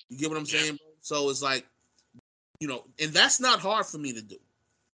 You get what I'm saying, bro? So it's like, and that's not hard for me to do.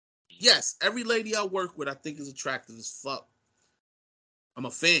 Yes, every lady I work with I think is attractive as fuck. I'm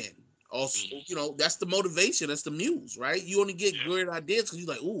a fan. Also, that's the motivation. That's the muse, right? You only get great ideas because you're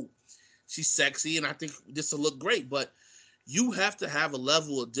like, ooh, she's sexy, and I think this will look great. But you have to have a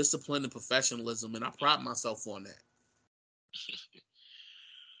level of discipline and professionalism, and I pride myself on that.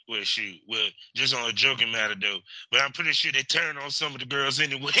 Well, shoot. Well, just on a joking matter, though. But I'm pretty sure they turn on some of the girls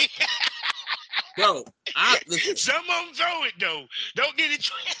anyway. Bro, some of them throw it, though. Don't get it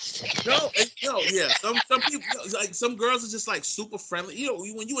twisted. Yeah. Some people, like, some girls are just, like, super friendly.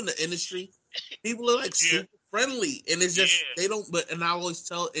 When you're in the industry, people are, like, super friendly. And it's just, they don't, and I always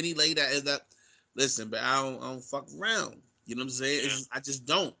tell any lady that, listen, but I don't fuck around. You know what I'm saying? Yeah. I just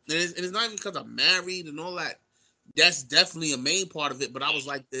don't. And it's not even because I'm married and all that. That's definitely a main part of it, but I was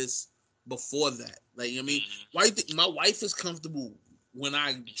like this before that. Like, you know what I mean? Why do you think my wife is comfortable when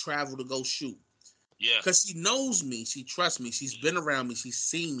I travel to go shoot? Yeah. Because she knows me. She trusts me. She's been around me. She's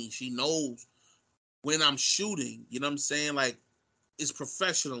seen me. She knows when I'm shooting. You know what I'm saying? Like, it's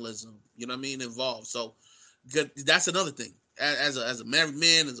professionalism, you know what I mean, involved. So that's another thing. As a married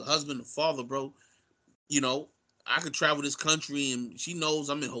man, as a husband, a father, bro, I could travel this country and she knows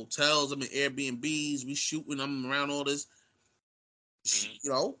I'm in hotels, I'm in Airbnbs, we shooting, I'm around all this.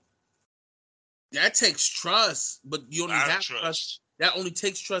 That takes trust, but you only have trust. That only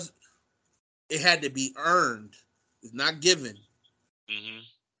takes trust. It had to be earned. It's not given.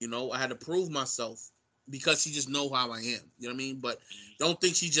 I had to prove myself because she just know how I am. You know what I mean? But don't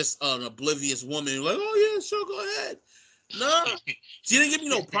think she's just an oblivious woman. Like, oh, yeah, sure, go ahead. No, she didn't give me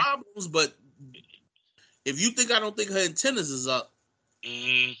no problems, but if you think I don't think her antennas is up,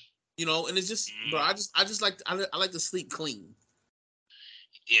 and it's just, bro, I like to sleep clean.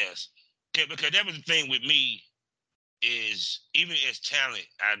 Yes. Because that was the thing with me is even as talent,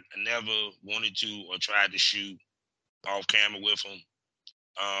 I never wanted to or tried to shoot off camera with them.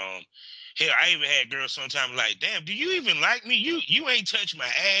 Hell, I even had girls sometimes like, damn, do you even like me? You ain't touch my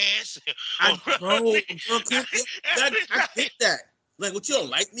ass. I get that. Like, what, you don't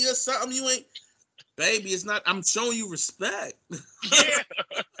like me or something? You ain't, baby, it's not, I'm showing you respect. Yeah.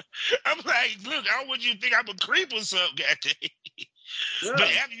 I'm like, look, I don't want you to think I'm a creep or something, goddamn. Yeah. But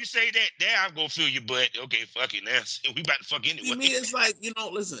after you say that, I'm gonna feel your butt. Okay, fuck it, now we about to fuck anyway. To me, it's like,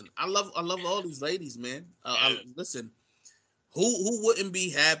 listen, I love all these ladies, man. Listen, who wouldn't be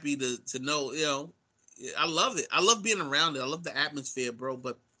happy to know? I love it. I love being around it. I love the atmosphere, bro.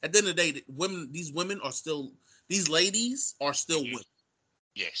 But at the end of the day, these ladies are still women.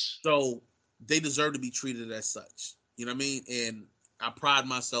 Yes. So they deserve to be treated as such. You know what I mean? And I pride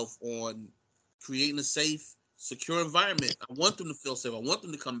myself on creating a safe, secure environment. I want them to feel safe. I want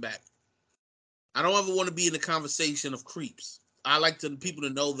them to come back. I don't ever want to be in the conversation of creeps. I like people to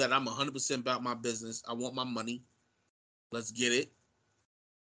know that I'm 100% about my business. I want my money. Let's get it.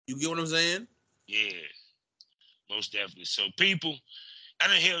 You get what I'm saying? Yeah, most definitely. So, people, I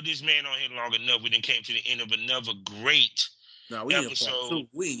done held this man on here long enough. We done came to the end of another great episode.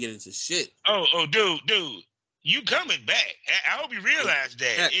 We ain't get into shit. Oh, dude. You coming back. I hope you realize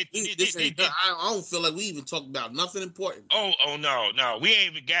that. I don't feel like we even talked about nothing important. Oh, no. We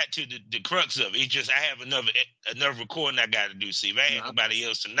ain't even got to the crux of it. It's just I have another recording I got to do. See, if I had nobody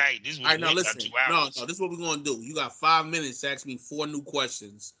else tonight, this was about 2 hours. No, this is what we're going to do. You got 5 minutes to ask me 4 new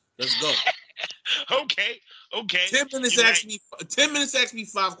questions. Let's go. Okay. 10 minutes ask me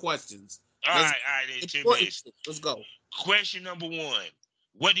 5 questions. All right, 10 minutes. Let's go. Question number 1.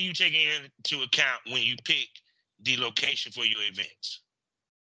 What do you take into account when you pick the location for your events?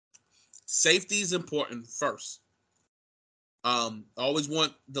 Safety is important first. I always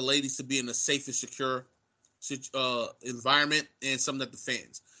want the ladies to be in a safe and secure environment and something that the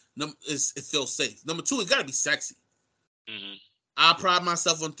fans. It feels safe. Number 2, it got to be sexy. I pride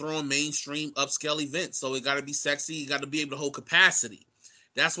myself on throwing mainstream upscale events, so it got to be sexy. You got to be able to hold capacity.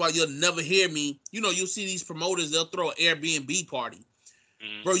 That's why you'll never hear me. You'll see these promoters, they'll throw an Airbnb party.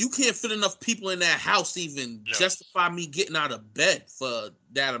 Bro, you can't fit enough people in that house even justify me getting out of bed for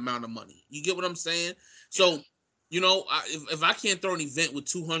that amount of money. You get what I'm saying? So, if I can't throw an event with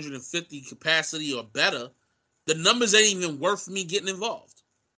 250 capacity or better, the numbers ain't even worth me getting involved.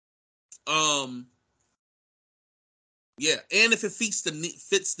 Yeah, and if it fits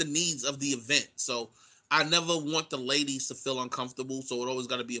the needs of the event. So I never want the ladies to feel uncomfortable. So it always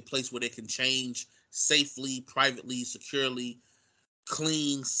got to be a place where they can change safely, privately, securely,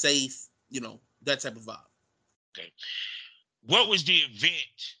 clean, safe. That type of vibe. Okay. What was the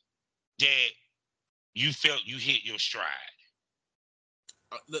event that you felt you hit your stride?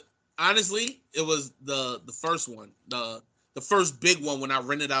 Honestly, it was the first one, the first big one when I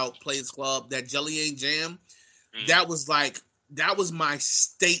rented out Players Club, that Jelly Ain't Jam. Mm-hmm. That was my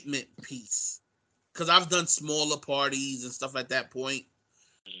statement piece, because I've done smaller parties and stuff at that point,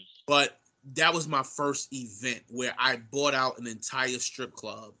 but that was my first event where I bought out an entire strip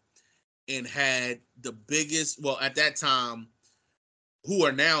club and had the biggest, well, at that time, who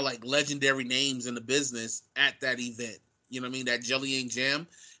are now like legendary names in the business at that event. You know what I mean? That Jelly Ain't Jam.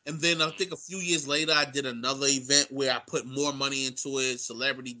 And then I think a few years later, I did another event where I put more money into it.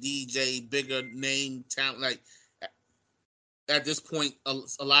 Celebrity DJ, bigger name, talent. Like, at this point,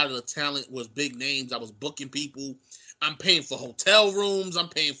 a lot of the talent was big names. I was booking people. I'm paying for hotel rooms. I'm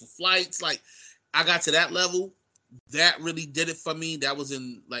paying for flights. Like, I got to that level. That really did it for me. That was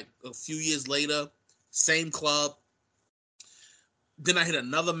in like a few years later. Same club. Then I hit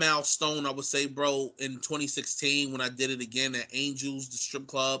another milestone, I would say, bro, in 2016 when I did it again at Angels, the strip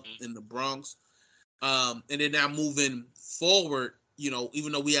club in the Bronx. And then now moving forward,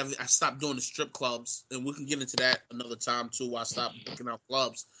 even though I stopped doing the strip clubs, and we can get into that another time too, where I stopped booking out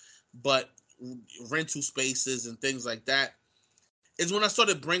clubs, but rental spaces and things like that is when I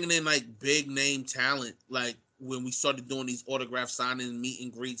started bringing in like big name talent, like when we started doing these autograph signing and meet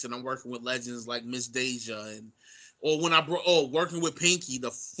and greets, and I'm working with legends like Miss Deja or when working with Pinky.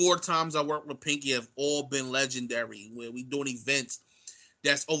 The 4 times I worked with Pinky have all been legendary, where we doing events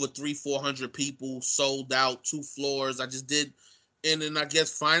that's over 300-400 people, sold out, 2 floors. I just did, and then I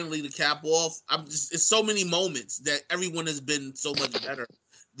guess finally to cap off, it's so many moments that everyone has been so much better.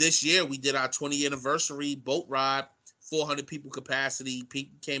 This year we did our 20th anniversary boat ride, 400 people capacity.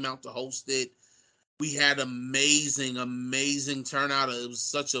 Pinky came out to host it. We had amazing turnout. It was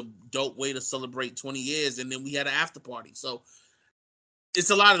such a dope way to celebrate 20 years. And then we had an after party. So it's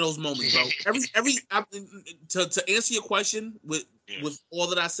a lot of those moments, bro. To answer your question with all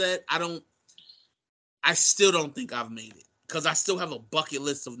that I said, I still don't think I've made it, because I still have a bucket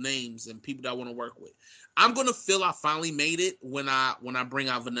list of names and people that I want to work with. I'm going to feel I finally made it when I bring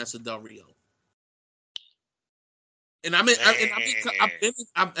out Vanessa Del Rio. And I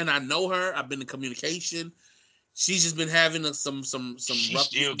know her. I've been in communication. She's just been having some She rough.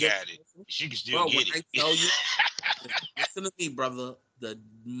 Still got it. She can still get it. I tell you, listen to me, brother. The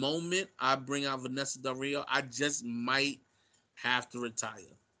moment I bring out Vanessa Del Rio, I just might have to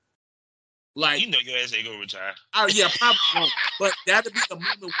retire. Like, your ass ain't gonna retire. Yeah, probably won't. But that'll be the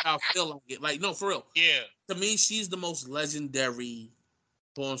moment where I feel like it. Like, no, for real. Yeah. To me, she's the most legendary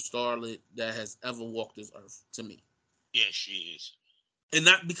porn starlet that has ever walked this earth. To me. Yeah, she is. And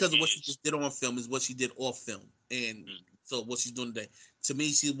not because of what she just did on film, is what she did off film. And so what she's doing today. To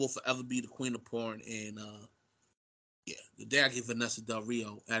me, she will forever be the queen of porn. And the day I get Vanessa Del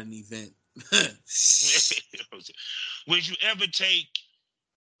Rio at an event. Would you ever take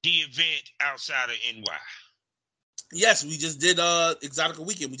the event outside of NY? Yes, we just did Exotica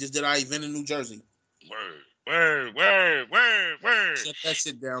Weekend. We just did our event in New Jersey. Word. Shut that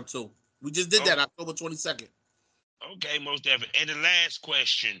shit down too. We just did that October 22nd. Okay, most definitely. And the last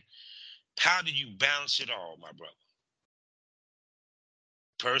question, how do you balance it all, my brother?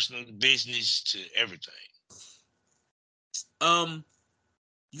 Personal, business, to everything.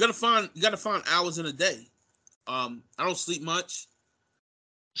 You gotta find hours in a day. I don't sleep much.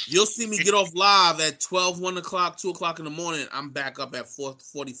 You'll see me get off live at 12, 1 o'clock, 2 o'clock in the morning. I'm back up at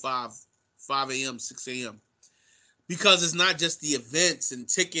 4:45, 5 a.m., 6 a.m. Because it's not just the events and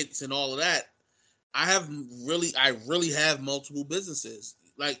tickets and all of that. I really have multiple businesses.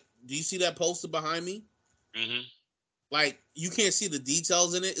 Like, do you see that poster behind me? Mm-hmm. Like, you can't see the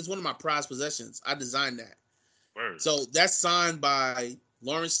details in it. It's one of my prized possessions. I designed that. Word. So that's signed by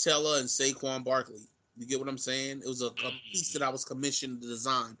Lawrence Taylor and Saquon Barkley. You get what I'm saying? It was a piece that I was commissioned to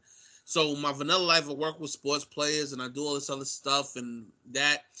design. So my vanilla life, I work with sports players and I do all this other stuff and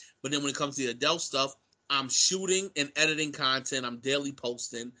that. But then when it comes to the adult stuff, I'm shooting and editing content. I'm daily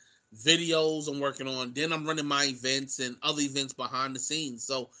posting videos I'm working on. Then I'm running my events and other events behind the scenes.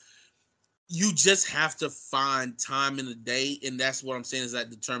 So you just have to find time in the day. And that's what I'm saying, is that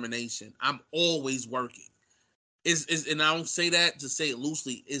determination. I'm always working. And I don't say that to say it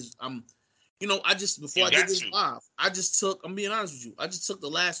loosely. Before I did this live, I'm being honest with you, I just took the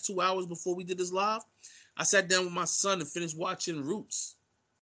last 2 hours before we did this live. I sat down with my son and finished watching Roots.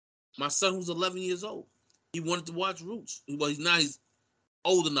 My son, who's 11 years old. He wanted to watch Roots. Well, he's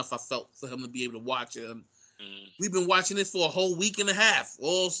old enough, I felt, for him to be able to watch it. We've been watching it for a whole week and a half.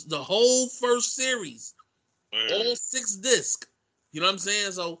 The whole first series. All 6 discs. You know what I'm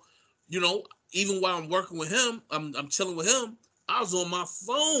saying? So, even while I'm working with him, I'm chilling with him, I was on my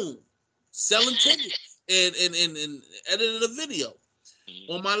phone selling tickets and editing a video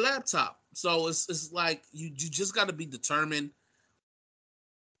on my laptop. So it's like you just got to be determined.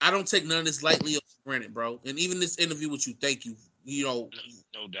 I don't take none of this lightly or for granted, bro. And even this interview with you, thank you. No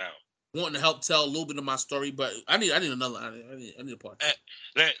doubt. Wanting to help tell a little bit of my story, but I need another. I need a part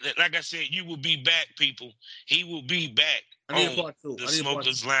 2. Like I said, you will be back, people. He will be back. I need a part 2. The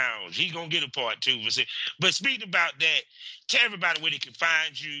Smokers Lounge. He's gonna get a part 2. But speaking about that, tell everybody where they can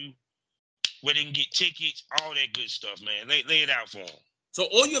find you, where they can get tickets, all that good stuff, man. Lay it out for them. So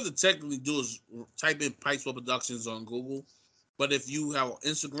all you have to technically do is type in Pikesville Productions on Google. But if you have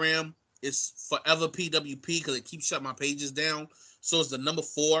Instagram, it's Forever PWP because it keeps shutting my pages down. So it's the number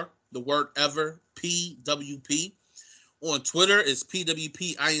 4, the word ever, PWP. On Twitter, it's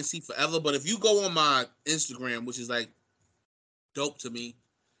PWP INC Forever. But if you go on my Instagram, which is like dope to me,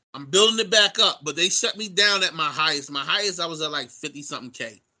 I'm building it back up. But they shut me down at my highest. My highest, I was at like 50-something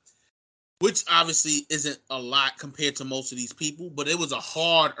K. Which obviously isn't a lot compared to most of these people, but it was a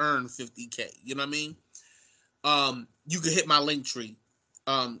hard-earned 50K. You know what I mean? You can hit my link tree.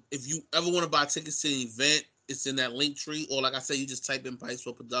 If you ever want to buy tickets to an event, it's in that link tree. Or like I said, you just type in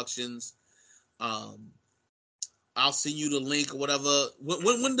Pikesville Productions. I'll send you the link or whatever.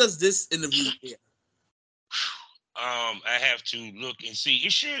 When does this interview air? I have to look and see.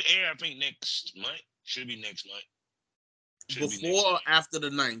 It should air, I think, next month. Should be next month. Before or after the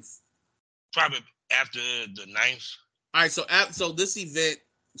 9th? Probably after the 9th. All right, so this event,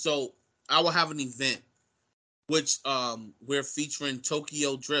 so I will have an event, which we're featuring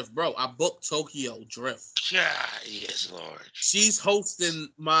Tokyo Drift. Bro, I booked Tokyo Drift. Yes, Lord. She's hosting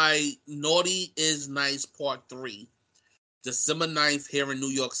my Naughty is Nice Part 3, December 9th here in New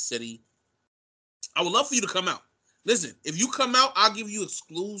York City. I would love for you to come out. Listen, if you come out, I'll give you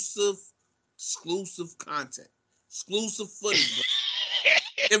exclusive content, exclusive footage, bro.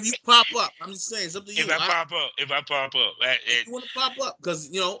 If you pop up, I'm just saying, it's up to you. If I pop up. If you want to pop up, because,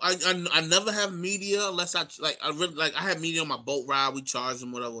 I never have media unless I have media on my boat ride. We charge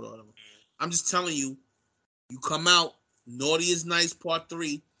them, whatever. I'm just telling you, you come out, Naughty is Nice Part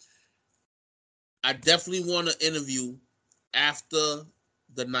 3. I definitely want to interview after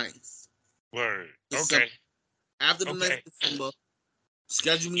the 9th. Word. December. Okay. After the 9th of December,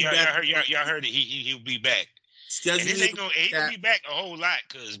 schedule me back. Y'all heard it. He'll be back. He gonna be back a whole lot,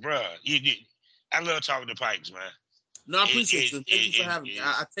 cause, bro, I love talking to Pikes, man. No, I appreciate you. Thank you for having me.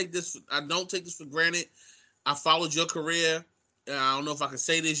 I don't take this for granted. I followed your career. I don't know if I can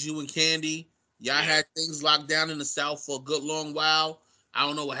say this, you and Candy. Y'all had things locked down in the South for a good long while. I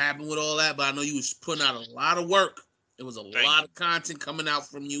don't know what happened with all that, but I know you was putting out a lot of work. There was a lot of content coming out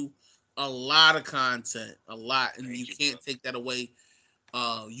from you. A lot of content. A lot. And you can't take that away.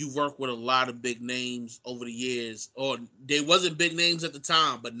 You work with a lot of big names over the years, or they wasn't big names at the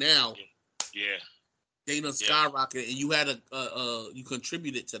time, but now, they done skyrocketed, and you had you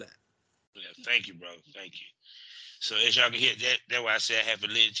contributed to that. Yeah, thank you, bro. Thank you. So as y'all can hear, that's why I say I have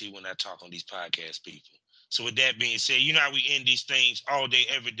validity when I talk on these podcast, people. So with that being said, you know how we end these things all day,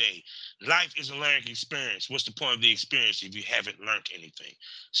 every day. Life is a learning experience. What's the point of the experience if you haven't learned anything?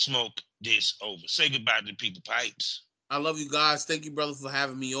 Smoke this over. Say goodbye to the people, Pipes. I love you guys. Thank you, brother, for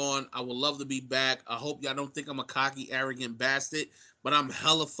having me on. I would love to be back. I hope y'all don't think I'm a cocky, arrogant bastard, but I'm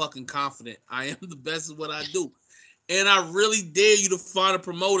hella fucking confident. I am the best at what I do. And I really dare you to find a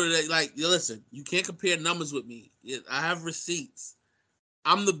promoter that, like, listen, you can't compare numbers with me. I have receipts.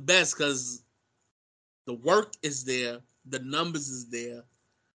 I'm the best because the work is there. The numbers is there.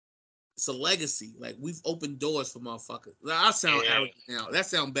 It's a legacy. Like, we've opened doors for motherfuckers. I sound arrogant now. That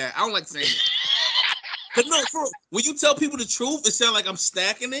sounds bad. I don't like saying it. But no, when you tell people the truth, it sounds like I'm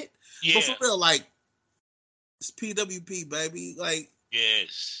stacking it. Yeah. But for real, like, it's PWP, baby. Like,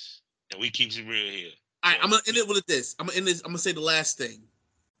 yes. And we keep it real here. All right, I'm going to end it with this. I'm going to say the last thing.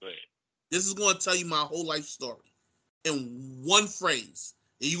 Go ahead. This is going to tell you my whole life story in one phrase.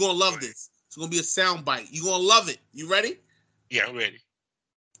 And you're going to love this. It's going to be a sound bite. You're going to love it. You ready? Yeah, I'm ready.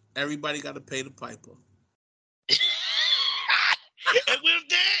 Everybody got to pay the piper. And with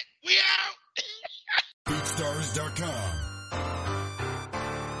that, we out. BeatStars.com.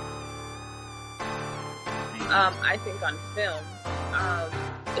 I think on film,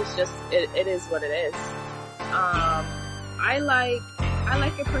 it's just it is what it is. I like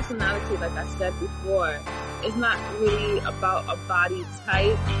your personality, like I said before. It's not really about a body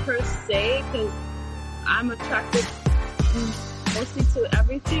type per se, because I'm attracted mostly to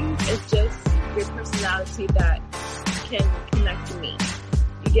everything. It's just your personality that can connect to me.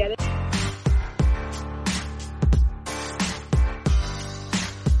 You get it?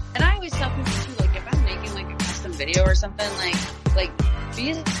 And I always tell people too, like, if I'm making like a custom video or something, like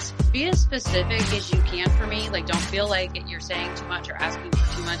be as specific as you can for me. Like, don't feel like you're saying too much or asking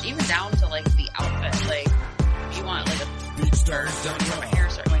for too much, even down to like the outfit. Like, if you want like a my hair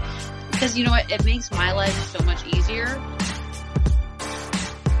a certain way, because you know what, it makes my life so much easier.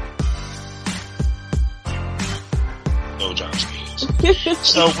 No job skills.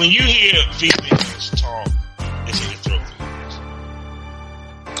 So when you hear females talk, it's in your throat.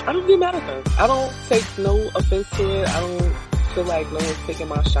 I don't get mad at them. I don't take no offense to it. I don't feel like no one's taking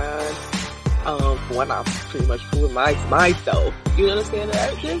my shine. When I'm pretty much proving myself. You know what I'm saying?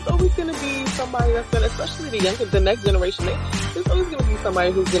 There's always going to be somebody that's going to, especially the next generation, there's always going to be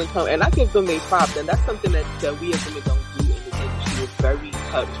somebody who's going to come, and I give them their props, and that's something that we as women don't do in this industry. It's very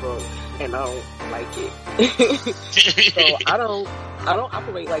cutthroat, and I don't like it. So I don't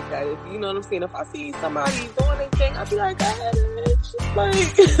operate like that. If you know what I'm saying, if I see somebody doing their thing, I'll be like, go ahead, bitch. Like,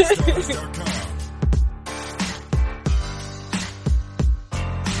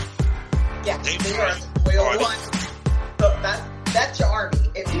 yeah, they are loyal ones. So that's your army.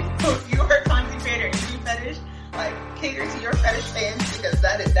 If you are a content creator and you fetish, like, cater to your fetish fans, because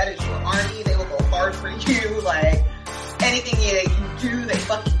that is your army. They will go hard for you. Like, anything you do, they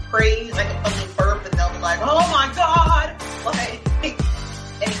fucking praise. Like a fucking burp, and they'll be like, oh my